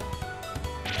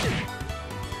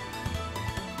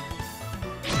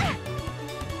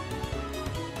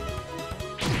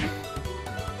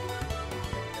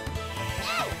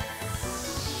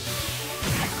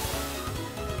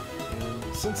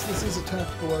 And since this is a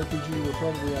tactical RPG, we're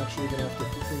probably actually going to have to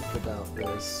think about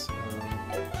this.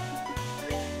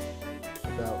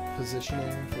 About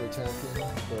positioning for attacking,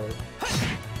 but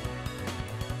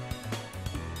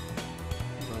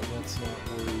let's not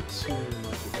worry too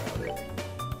much about it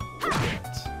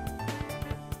yet.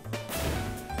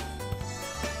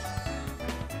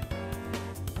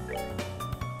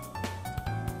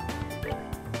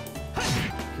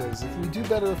 Because if we do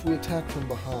better if we attack from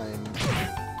behind,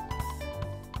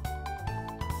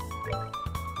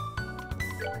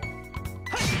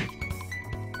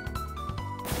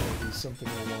 that'll be something I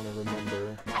want to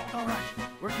remember. Alright,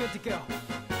 we're good to go.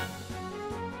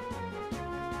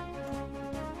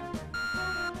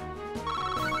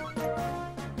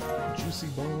 Juicy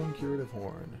Bone, Curative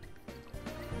Horn.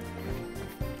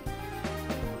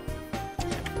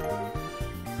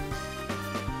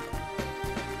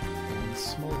 And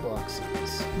small boxes.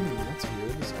 That's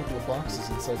weird. There's a couple of boxes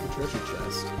inside the treasure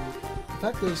chest. In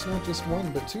fact, there's not just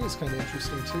one, but two is kind of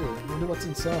interesting too. I wonder what's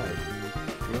inside.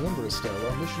 Remember, Estelle,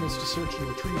 our mission is to search and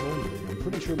retrieve only. I'm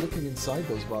pretty sure looking inside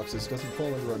those boxes doesn't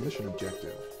fall under our mission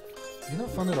objective. You're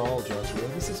not fun at all, Joshua.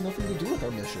 This has nothing to do with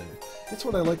our mission. It's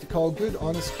what I like to call good,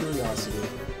 honest curiosity.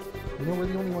 You know, we're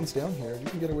the only ones down here. You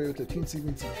can get away with a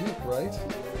teensy-weensy peek, right?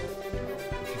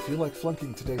 If you feel like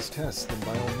flunking today's test, then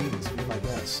by all means, be my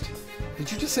guest.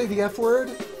 Did you just say the F word?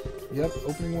 Yep,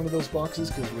 opening one of those boxes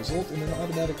could result in an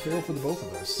automatic fail for the both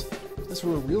of us. If this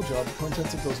were a real job, the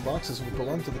contents of those boxes would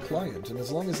belong to the client, and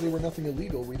as long as they were nothing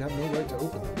illegal, we'd have no right to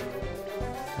open them.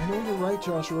 I know you're right,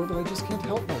 Joshua, but I just can't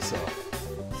help myself.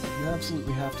 You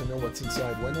absolutely have to know what's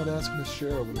inside. Why not ask Miss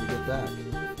Cheryl when we get back?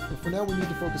 But for now, we need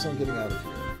to focus on getting out of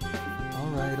here.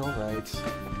 Alright, alright.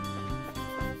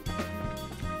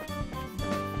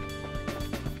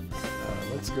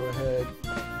 Let's go ahead,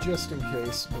 just in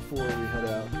case, before we head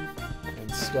out,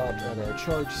 and stop at our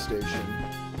charge station.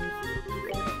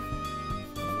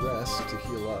 Rest to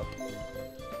heal up,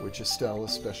 which Estelle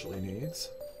especially needs.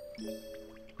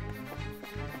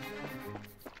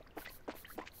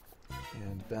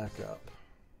 And back up.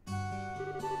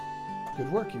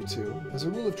 Good work, you two. As a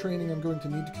rule of training, I'm going to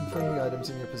need to confirm the items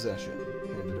in your possession.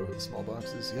 Handed over the small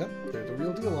boxes. Yep, they're the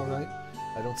real deal, alright.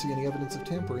 I don't see any evidence of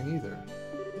tampering either.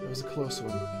 That was a close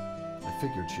one. I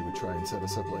figured she would try and set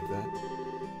us up like that.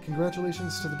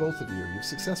 Congratulations to the both of you. You've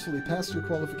successfully passed your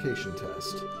qualification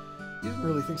test. You didn't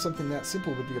really think something that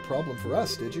simple would be a problem for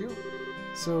us, did you?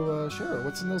 So, Cheryl,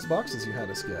 what's in those boxes you had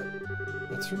us get?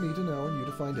 That's for me to know and you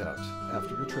to find out,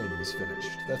 after your training is finished.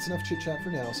 That's enough chit-chat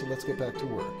for now, so let's get back to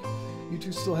work. You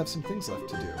two still have some things left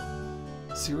to do.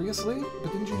 Seriously?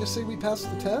 But didn't you just say we passed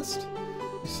the test?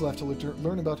 You still have to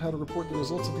learn about how to report the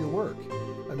results of your work.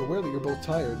 I'm aware that you're both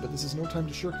tired, but this is no time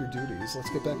to shirk your duties. Let's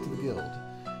get back to the guild.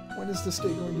 When is this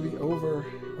day going to be over?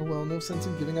 Oh well, no sense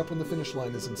in giving up when the finish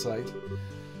line is in sight.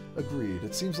 Agreed.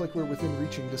 It seems like we're within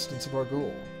reaching distance of our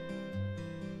goal.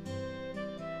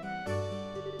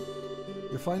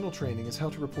 Your final training is how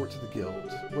to report to the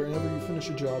guild. Whenever you finish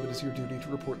a job, it is your duty to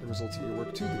report the results of your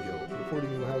work to the guild.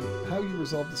 Reporting how you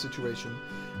resolved the situation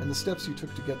and the steps you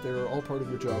took to get there are all part of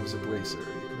your job as a bracer. You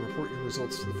can report your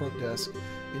results to the front desk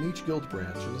in each guild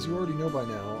branch, and as you already know by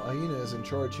now, Aina is in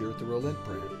charge here at the Rolent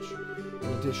branch. In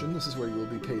addition, this is where you will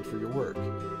be paid for your work.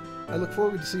 I look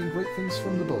forward to seeing great things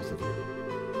from the both of you.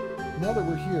 Now that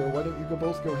we're here, why don't you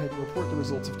both go ahead and report the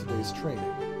results of today's training?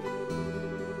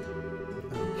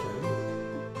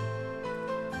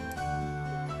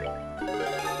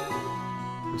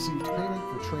 Received payment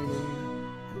for training,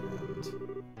 and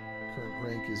current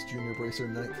rank is Junior Bracer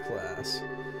 9th class.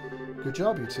 Good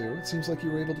job, you two. It seems like you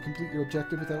were able to complete your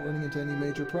objective without running into any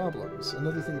major problems.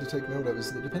 Another thing to take note of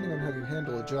is that depending on how you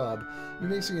handle a job, you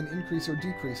may see an increase or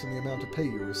decrease in the amount of pay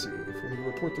you receive. When you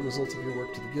report the results of your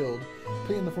work to the guild,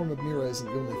 pay in the form of Mira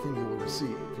isn't the only thing you will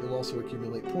receive. You'll also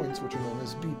accumulate points, which are known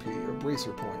as BP, or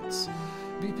Bracer points.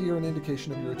 BP are an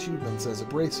indication of your achievements as a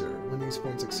bracer. When these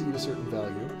points exceed a certain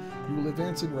value, you will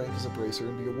advance in rank as a bracer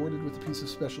and be awarded with a piece of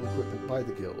special equipment by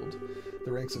the guild.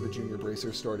 The ranks of a junior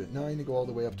bracer start at 9 and go all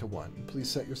the way up to 1. Please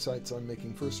set your sights on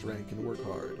making first rank and work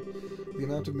hard. The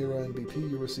amount of Mira and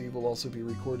BP you receive will also be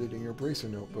recorded in your bracer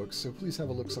notebooks, so please have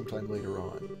a look sometime later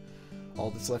on. All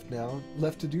that's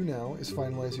left to do now is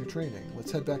finalize your training.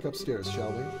 Let's head back upstairs,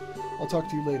 shall we? I'll talk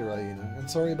to you later, Aina, and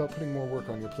sorry about putting more work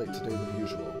on your plate today than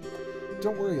usual.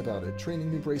 Don't worry about it.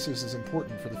 Training new bracers is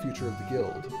important for the future of the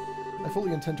guild. I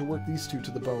fully intend to work these two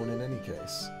to the bone in any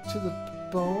case. To the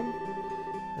bone?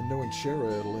 And knowing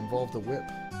Shara, it'll involve the whip.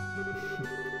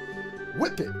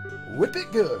 Whip it! Whip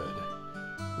it good!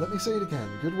 Let me say it again.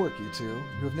 Good work, you two.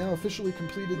 You have now officially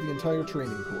completed the entire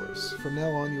training course. From now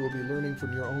on, you will be learning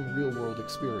from your own real-world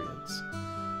experience.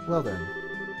 Well then.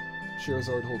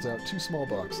 Sherazard holds out 2 small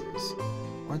boxes.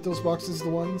 Aren't those boxes the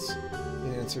ones?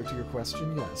 In answer to your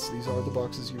question, yes, these are the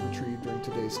boxes you retrieved during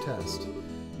today's test.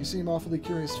 You seem awfully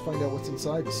curious to find out what's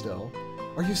inside, Estelle.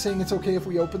 Are you saying it's okay if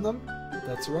we open them?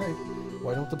 That's right.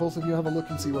 Why don't the both of you have a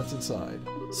look and see what's inside?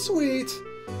 Sweet!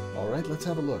 Alright, let's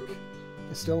have a look.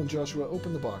 Estelle and Joshua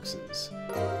open the boxes.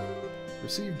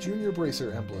 Receive Junior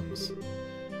Bracer emblems.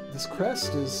 This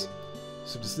crest is...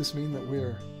 So does this mean that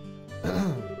we're...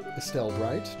 Estelle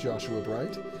Bright, Joshua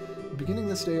Bright. Beginning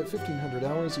this day at 1500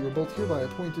 hours, you are both hereby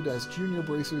appointed as Junior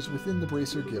Bracers within the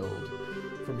Bracer Guild.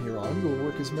 From here on, you will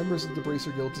work as members of the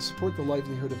Bracer Guild to support the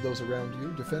livelihood of those around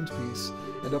you, defend peace,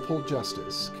 and uphold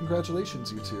justice.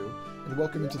 Congratulations, you two, and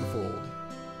welcome into the fold.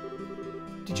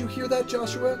 Did you hear that,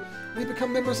 Joshua? We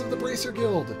become members of the Bracer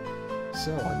Guild!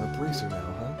 So, I'm a Bracer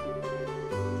now, huh?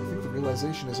 I think the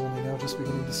realization is only now just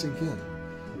beginning to sink in.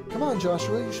 Come on,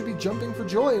 Joshua, you should be jumping for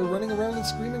joy or running around and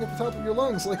screaming at the top of your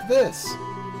lungs like this!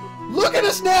 Look at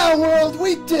us now, world!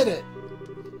 We did it!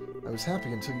 I was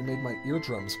happy until you made my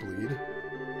eardrums bleed.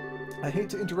 I hate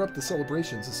to interrupt the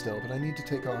celebrations, Estelle, but I need to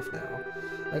take off now.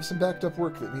 I have some backed up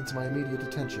work that needs my immediate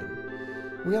attention.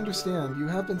 We understand. You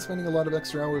have been spending a lot of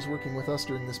extra hours working with us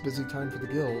during this busy time for the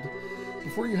guild.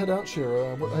 Before you head out,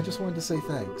 Shara, I just wanted to say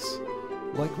thanks.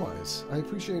 Likewise. I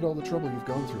appreciate all the trouble you've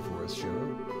gone through for us,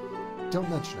 Shara. Don't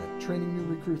mention it. Training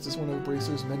new recruits is one of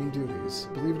Bracer's many duties.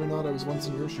 Believe it or not, I was once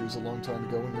in your shoes a long time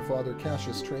ago when your father,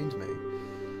 Cassius, trained me.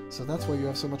 So that's why you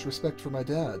have so much respect for my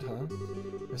dad, huh?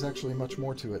 There's actually much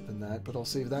more to it than that, but I'll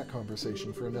save that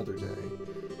conversation for another day.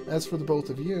 As for the both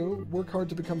of you, work hard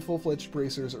to become full-fledged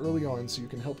bracers early on so you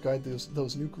can help guide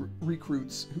those new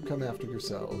recruits who come after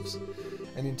yourselves.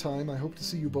 And in time, I hope to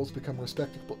see you both become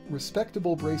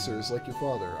respectable bracers like your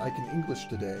father. I can English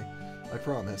today, I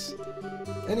promise.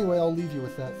 Anyway, I'll leave you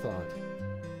with that thought.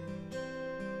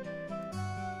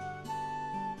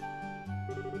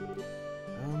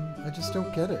 I just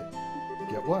don't get it.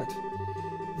 Get what?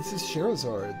 This is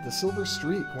Sherazard, the Silver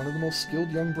Streak, one of the most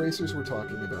skilled young bracers we're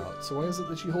talking about. So why is it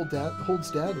that she holds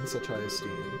Dad in such high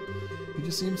esteem? He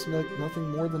just seems like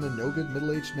nothing more than a no-good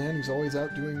middle-aged man who's always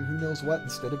out doing who knows what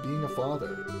instead of being a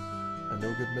father. A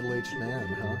no-good middle-aged man,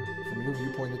 huh? From your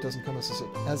viewpoint, it doesn't come as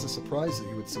a surprise that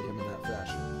you would see him in that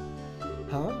fashion.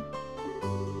 Huh?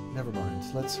 Never mind.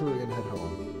 Let's hurry and head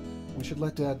home. We should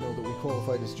let Dad know that we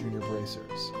qualified as junior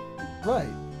bracers.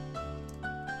 Right.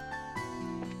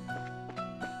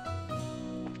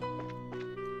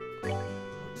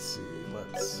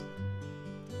 Let's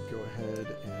go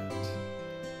ahead and...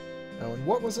 Oh, and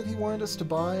what was it he wanted us to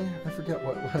buy? I forget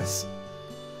what it was.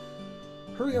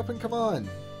 Hurry up and come on!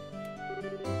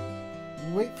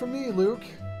 Wait for me, Luke!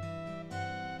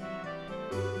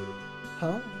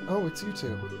 Huh? Oh, it's you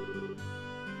two.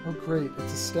 Oh great,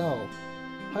 it's Estelle.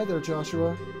 Hi there,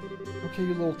 Joshua. Okay,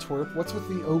 you little twerp, what's with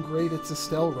the "oh great, it's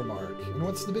Estelle" remark? And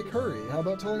what's the big hurry? How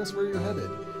about telling us where you're headed?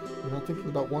 You're not thinking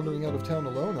about wandering out of town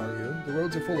alone, are you? The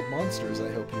roads are full of monsters,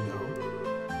 I hope you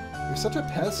know. You're such a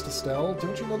pest, Estelle.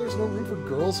 Don't you know there's no room for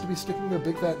girls to be sticking their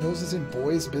big fat noses in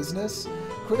boys' business?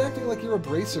 Quit acting like you're a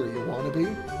bracer, you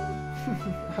wannabe.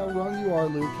 How wrong you are,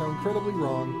 Luke. How incredibly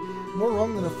wrong. More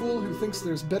wrong than a fool who thinks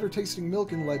there's better tasting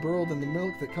milk in Liberl than the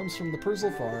milk that comes from the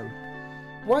Purzel farm.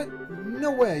 What?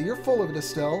 No way. You're full of it,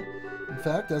 Estelle. In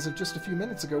fact, as of just a few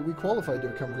minutes ago, we qualified to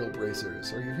become real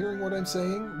bracers. Are you hearing what I'm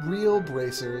saying? Real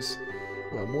bracers.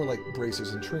 Well, more like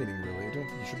bracers in training, really. I don't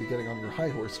think you should be getting on your high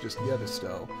horse just yet,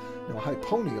 Estelle. No, a high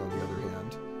pony, on the other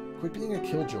hand. Quit being a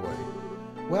killjoy.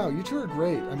 Wow, you two are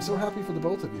great. I'm so happy for the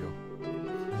both of you.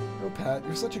 Oh, Pat,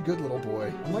 you're such a good little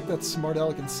boy. I'm like that smart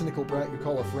aleck and cynical brat you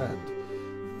call a friend.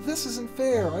 This isn't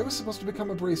fair. I was supposed to become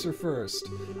a bracer first.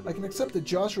 I can accept that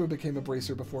Joshua became a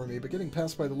bracer before me, but getting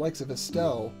passed by the likes of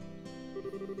Estelle...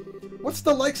 What's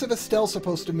the likes of Estelle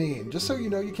supposed to mean? Just so you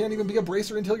know, you can't even be a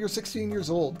bracer until you're 16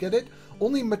 years old. Get it?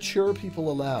 Only mature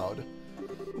people allowed.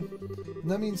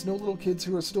 And that means no little kids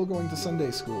who are still going to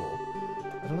Sunday school.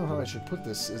 I don't know how I should put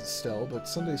this, Estelle, but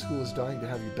Sunday school is dying to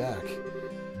have you back.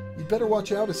 You'd better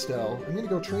watch out, Estelle. I'm going to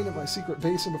go train at my secret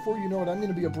base, and before you know it, I'm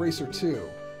going to be a bracer, too.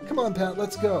 Come on, Pat,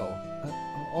 let's go.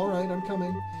 All right, I'm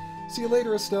coming. See you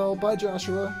later, Estelle. Bye,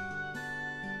 Joshua.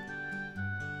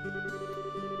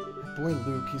 Boy,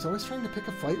 Luke, he's always trying to pick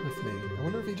a fight with me. I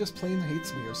wonder if he just plain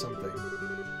hates me or something.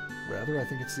 Rather, I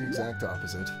think it's the exact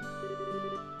opposite.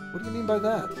 What do you mean by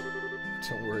that?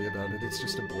 Don't worry about it, it's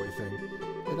just a boy thing.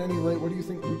 At any rate, what do you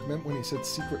think Luke meant when he said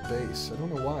secret base? I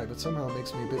don't know why, but somehow it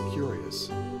makes me a bit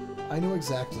curious. I know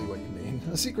exactly what you mean.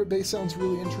 A secret base sounds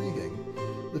really intriguing.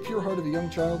 The pure heart of a young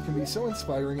child can be so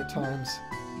inspiring at times.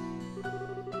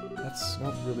 That's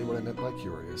not really what I meant by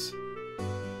curious.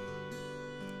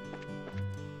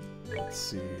 Let's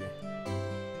see.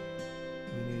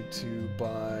 We need to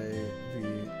buy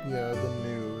the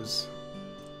news.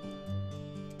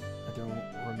 I don't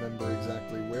remember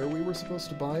exactly where we were supposed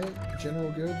to buy it.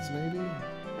 General Goods, maybe?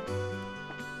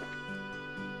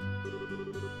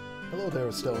 Hello there,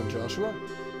 Estelle and Joshua.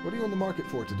 What are you on the market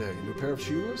for today? A new pair of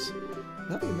shoes?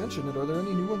 Now that you mention it, are there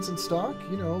any new ones in stock?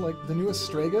 You know, like the newest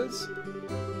Stregas?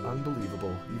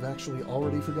 Unbelievable. You've actually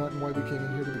already forgotten why we came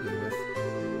in here to begin with.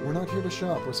 We're not here to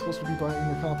shop. We're supposed to be buying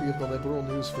a copy of the Liberal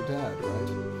News for Dad, right?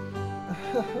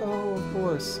 Oh, of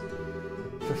course.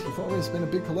 You've always been a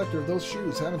big collector of those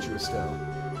shoes, haven't you, Estelle?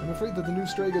 I'm afraid that the new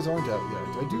Stregas aren't out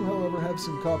yet. I do, however, have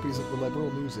some copies of the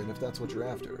Liberal News in, if that's what you're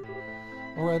after.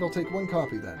 Alright, I'll take one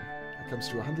copy, then. It comes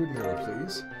to 100 mira,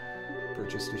 please.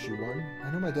 Purchased issue 1.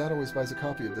 I know my dad always buys a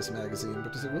copy of this magazine,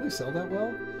 but does it really sell that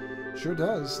well? Sure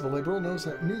does. The Liberal News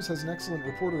has an excellent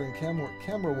reporter and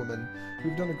camerawoman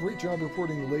who've done a great job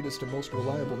reporting the latest and most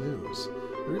reliable news.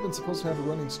 They're even supposed to have a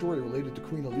running story related to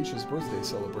Queen Alicia's birthday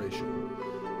celebration.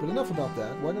 But enough about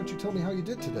that. Why don't you tell me how you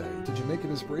did today? Did you make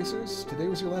it as bracers? Today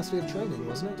was your last day of training,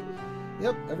 wasn't it?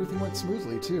 Yep, everything went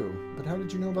smoothly, too. But how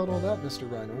did you know about all that,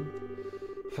 Mr. Rhino?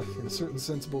 In a certain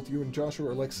sense, both you and Joshua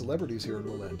are like celebrities here in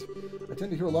Rolent. I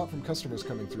tend to hear a lot from customers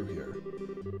coming through here.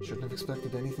 Shouldn't have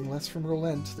expected anything less from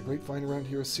Rolent. The grapevine around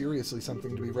here is seriously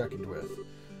something to be reckoned with.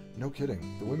 No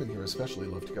kidding. The women here especially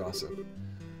love to gossip.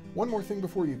 One more thing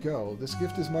before you go. This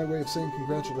gift is my way of saying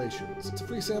congratulations. It's a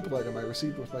free sample item I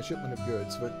received with my shipment of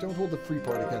goods, but don't hold the free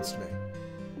part against me.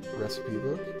 Recipe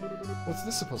book? What's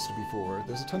this supposed to be for?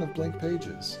 There's a ton of blank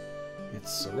pages.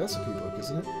 It's a recipe book,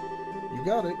 isn't it? You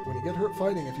got it. When you get hurt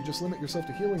fighting, if you just limit yourself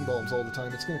to healing balms all the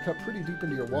time, it's going to cut pretty deep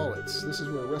into your wallets. This is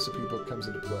where a recipe book comes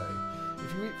into play.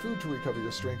 If you eat food to recover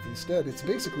your strength instead, it's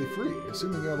basically free,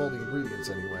 assuming you have all the ingredients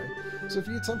anyway. So if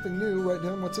you eat something new, write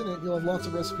down what's in it, you'll have lots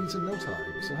of recipes in no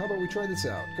time. So how about we try this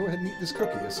out? Go ahead and eat this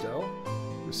cookie, Estelle.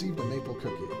 Received a maple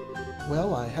cookie.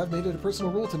 Well, I have made it a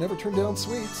personal rule to never turn down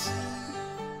sweets.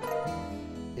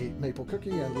 Ate maple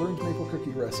cookie and learned maple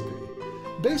cookie recipe.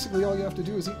 Basically, all you have to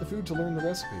do is eat the food to learn the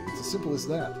recipe. It's as simple as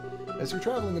that. As you're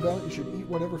traveling about, you should eat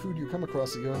whatever food you come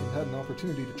across that you haven't had an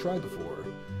opportunity to try before.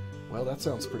 Well, that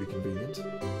sounds pretty convenient.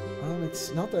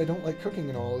 It's not that I don't like cooking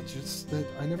and all, it's just that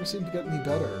I never seem to get any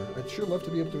better. I'd sure love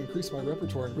to be able to increase my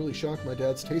repertoire and really shock my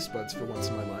dad's taste buds for once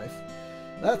in my life.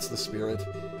 That's the spirit.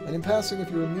 And in passing, if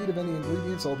you're in need of any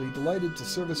ingredients, I'll be delighted to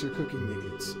service your cooking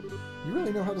needs. You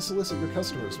really know how to solicit your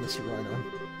customers, Mr. Rhino.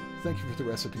 Thank you for the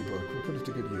recipe book. We'll put it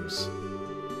to good use.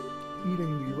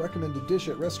 Eating the recommended dish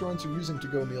at restaurants or using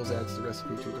to-go meals adds the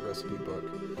recipe to the recipe book.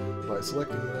 By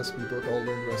selecting the recipe book, all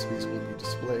learned recipes will be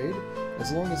displayed.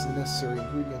 As long as the necessary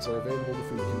ingredients are available, the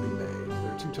food can be made.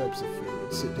 There are two types of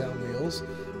food: sit-down meals,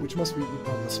 which must be eaten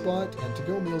on the spot, and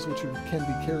to-go meals, which can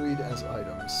be carried as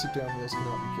items. Sit-down meals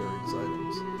cannot be carried as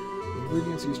items. The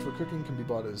ingredients used for cooking can be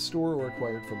bought at a store or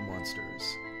acquired from monsters.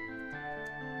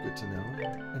 Good to know.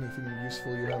 Anything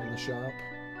useful you have in the shop?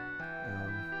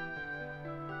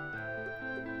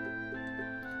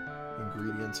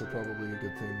 Ingredients are probably a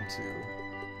good thing to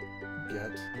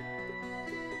get.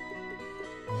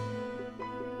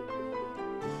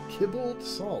 Kibbled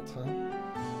salt, huh?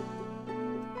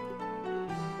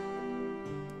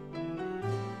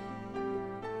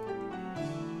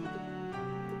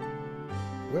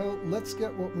 Well, let's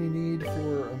get what we need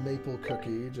for a maple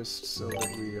cookie, just so that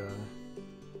we,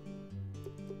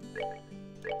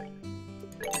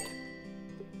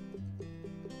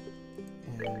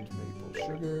 and maple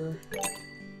sugar.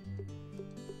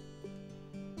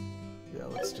 Yeah,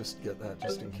 let's just get that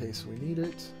just in case we need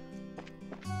it.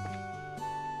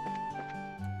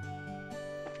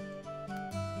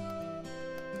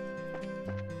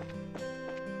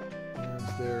 And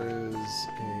there is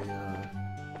a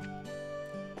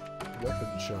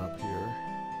weapon shop here.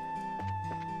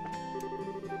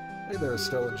 Hey there,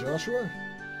 Estelle and Joshua.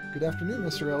 Good afternoon,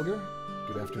 Mr. Elgar.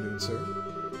 Good afternoon, sir.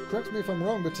 Correct me if I'm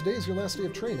wrong, but today is your last day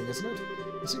of training, isn't it?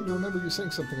 I seem to remember you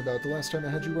saying something about it the last time I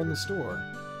had you run the store.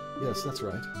 Yes, that's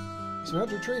right. So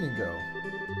how'd your training go?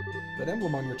 That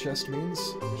emblem on your chest means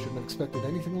I shouldn't have expected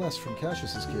anything less from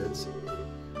Cassius's kids.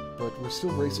 But we're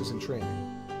still racers in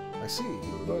training. I see,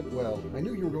 but, well, I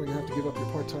knew you were going to have to give up your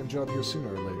part-time job here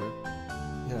sooner or later.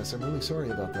 Yes, I'm really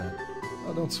sorry about that.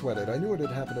 Oh, don't sweat it. I knew it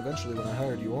would happen eventually when I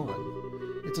hired you on.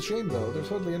 It's a shame, though. There's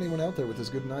hardly anyone out there with as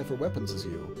good an eye for weapons as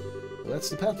you. Well, that's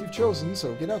the path you've chosen,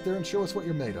 so get out there and show us what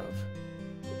you're made of.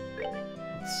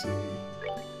 Let's see.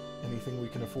 Anything we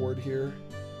can afford here?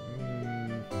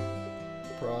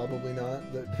 Probably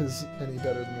not. That is any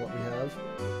better than what we have.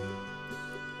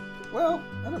 Well,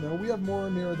 I don't know. We have more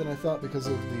mirror than I thought because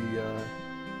of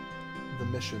the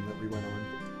mission that we went on.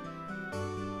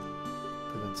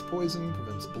 Prevents poison,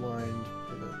 prevents blind,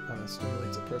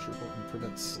 stimulates a pressure point, and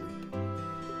prevents sleep.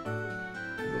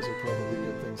 Those are probably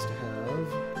good things to have.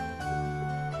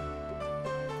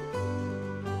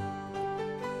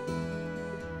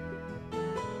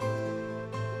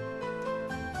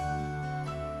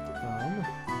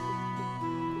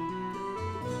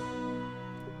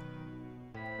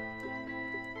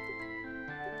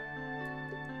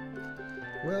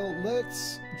 Well,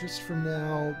 let's just for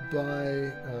now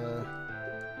buy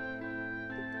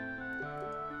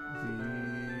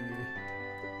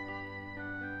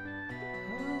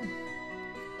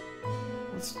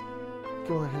let's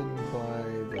go ahead and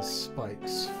buy the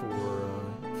spikes for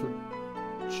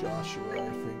Joshua, I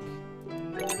think.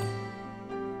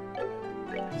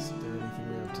 Is there anything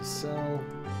we have to sell?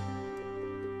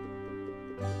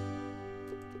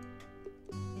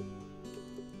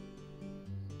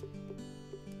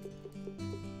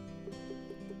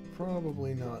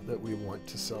 Probably not that we want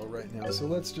to sell right now, so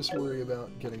let's just worry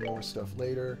about getting more stuff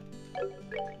later.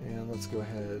 And let's go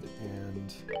ahead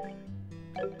and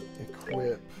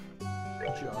equip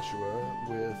Joshua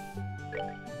with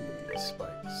the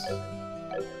spikes.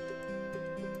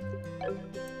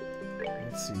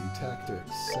 Let's see,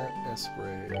 tactics, set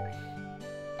S-brake. We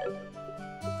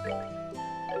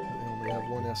only have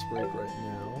one S-brake right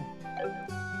now.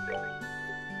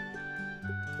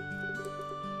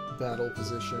 Battle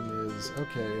position is,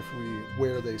 okay, if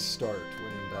where they start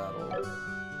when in battle.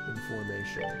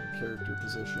 Information, character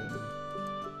position.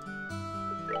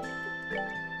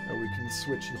 We can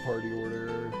switch the party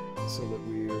order so that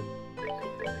yeah,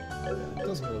 it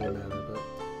doesn't really matter, but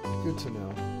good to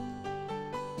know.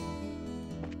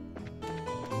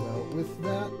 Well, with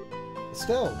that,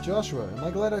 Estelle, Joshua, am I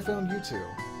glad I found you two?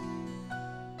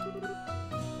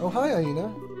 Oh, hi,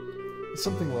 Aina. Is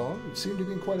something wrong? You seem to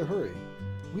be in quite a hurry.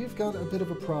 We've got a bit of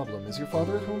a problem. Is your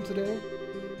father at home today?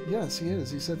 Yes, he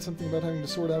is. He said something about having to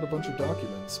sort out a bunch of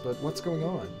documents, but what's going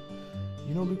on?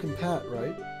 You know Luke and Pat,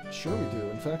 right? Sure we do.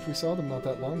 In fact, we saw them not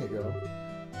that long ago.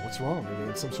 What's wrong? Are they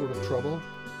in some sort of trouble?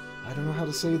 I don't know how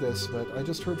to say this, but I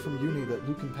just heard from Uni that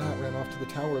Luke and Pat ran off to the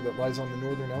tower that lies on the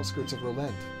northern outskirts of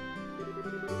Rolent.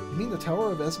 You mean the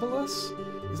Tower of Esmalus?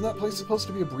 Isn't that place supposed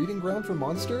to be a breeding ground for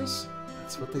monsters?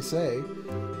 That's what they say.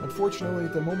 Unfortunately,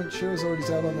 at the moment, Shahrazad's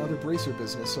out on other bracer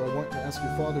business, so I want to ask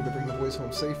your father to bring the boys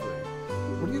home safely.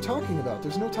 What are you talking about?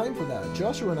 There's no time for that.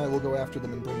 Joshua and I will go after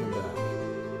them and bring them back.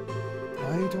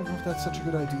 I don't know if that's such a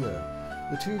good idea.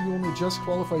 The two of you only just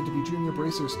qualified to be junior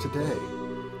bracers today.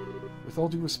 With all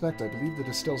due respect, I believe that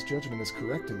Estelle's judgment is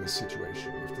correct in this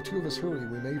situation. If the two of us hurry,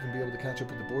 we may even be able to catch up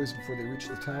with the boys before they reach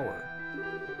the tower.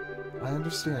 I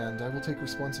understand. I will take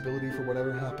responsibility for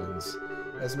whatever happens.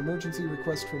 As an emergency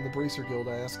request from the Bracer Guild,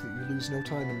 I ask that you lose no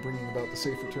time in bringing about the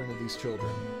safe return of these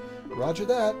children. Roger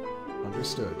that.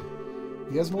 Understood.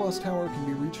 The Esmalos Tower can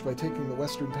be reached by taking the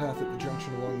western path at the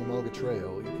junction along the Malga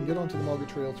Trail. You can get onto the Malga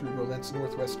Trail through Rolent's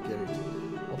northwest gate.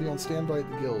 I'll be on standby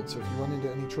at the guild, so if you run into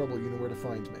any trouble, you know where to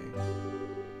find me.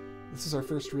 This is our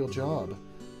first real job.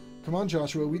 Come on,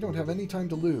 Joshua, we don't have any time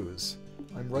to lose.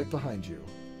 I'm right behind you.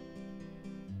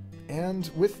 And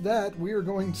with that, we are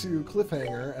going to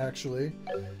cliffhanger, actually,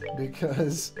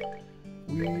 because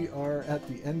we are at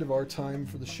the end of our time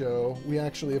for the show. We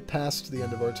actually have passed the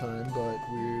end of our time, but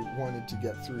we wanted to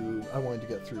get through, I wanted to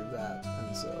get through that,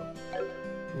 and so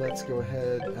let's go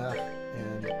ahead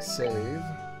and save.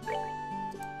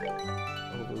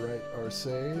 Overwrite our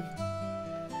save.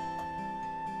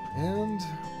 And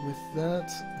with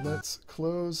that, let's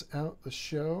close out the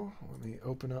show. Let me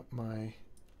open up my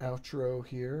outro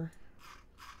here.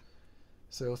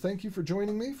 So thank you for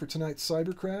joining me for tonight's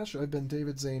Cybercrash. I've been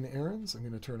David Zane Aarons. I'm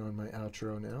going to turn on my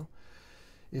outro now.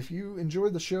 If you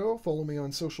enjoyed the show, follow me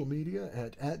on social media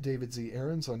at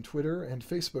DavidZAarons on Twitter and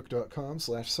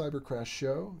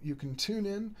Facebook.com/CyberCrashShow. You can tune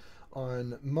in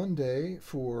on Monday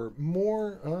for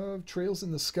more of Trails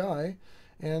in the Sky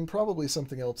and probably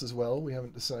something else as well. We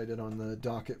haven't decided on the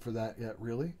docket for that yet,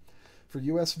 really. For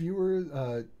US viewers,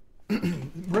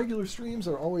 regular streams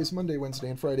are always Monday, Wednesday,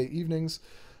 and Friday evenings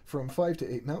from 5 to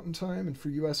 8 Mountain Time, and for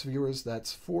US viewers,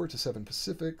 that's 4 to 7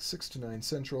 Pacific, 6 to 9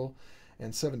 Central,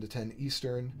 and 7 to 10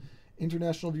 Eastern.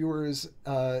 International viewers,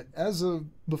 as of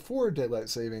before Daylight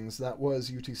Savings, that was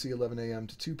UTC 11 a.m.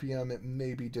 to 2 p.m. It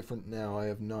may be different now. I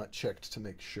have not checked to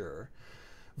make sure.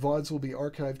 VODs will be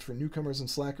archived for newcomers and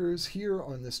slackers here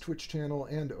on this Twitch channel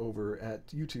and over at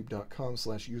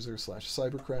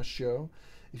youtube.com/user/cybercrashshow.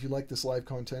 If you like this live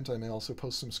content, I may also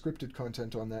post some scripted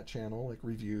content on that channel, like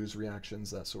reviews,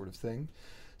 reactions, that sort of thing.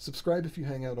 Subscribe if you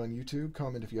hang out on YouTube,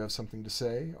 comment if you have something to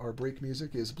say. Our break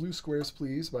music is Blue Squares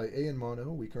Please by A and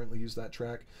Mono. We currently use that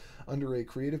track under a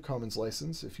Creative Commons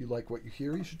license. If you like what you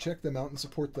hear, you should check them out and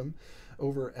support them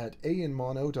over at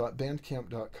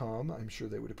aanmono.bandcamp.com. I'm sure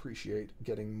they would appreciate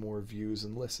getting more views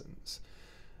and listens.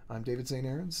 I'm David Zane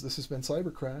Aarons. This has been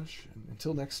Cybercrash. And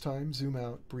until next time, zoom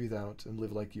out, breathe out, and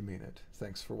live like you mean it.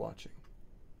 Thanks for watching.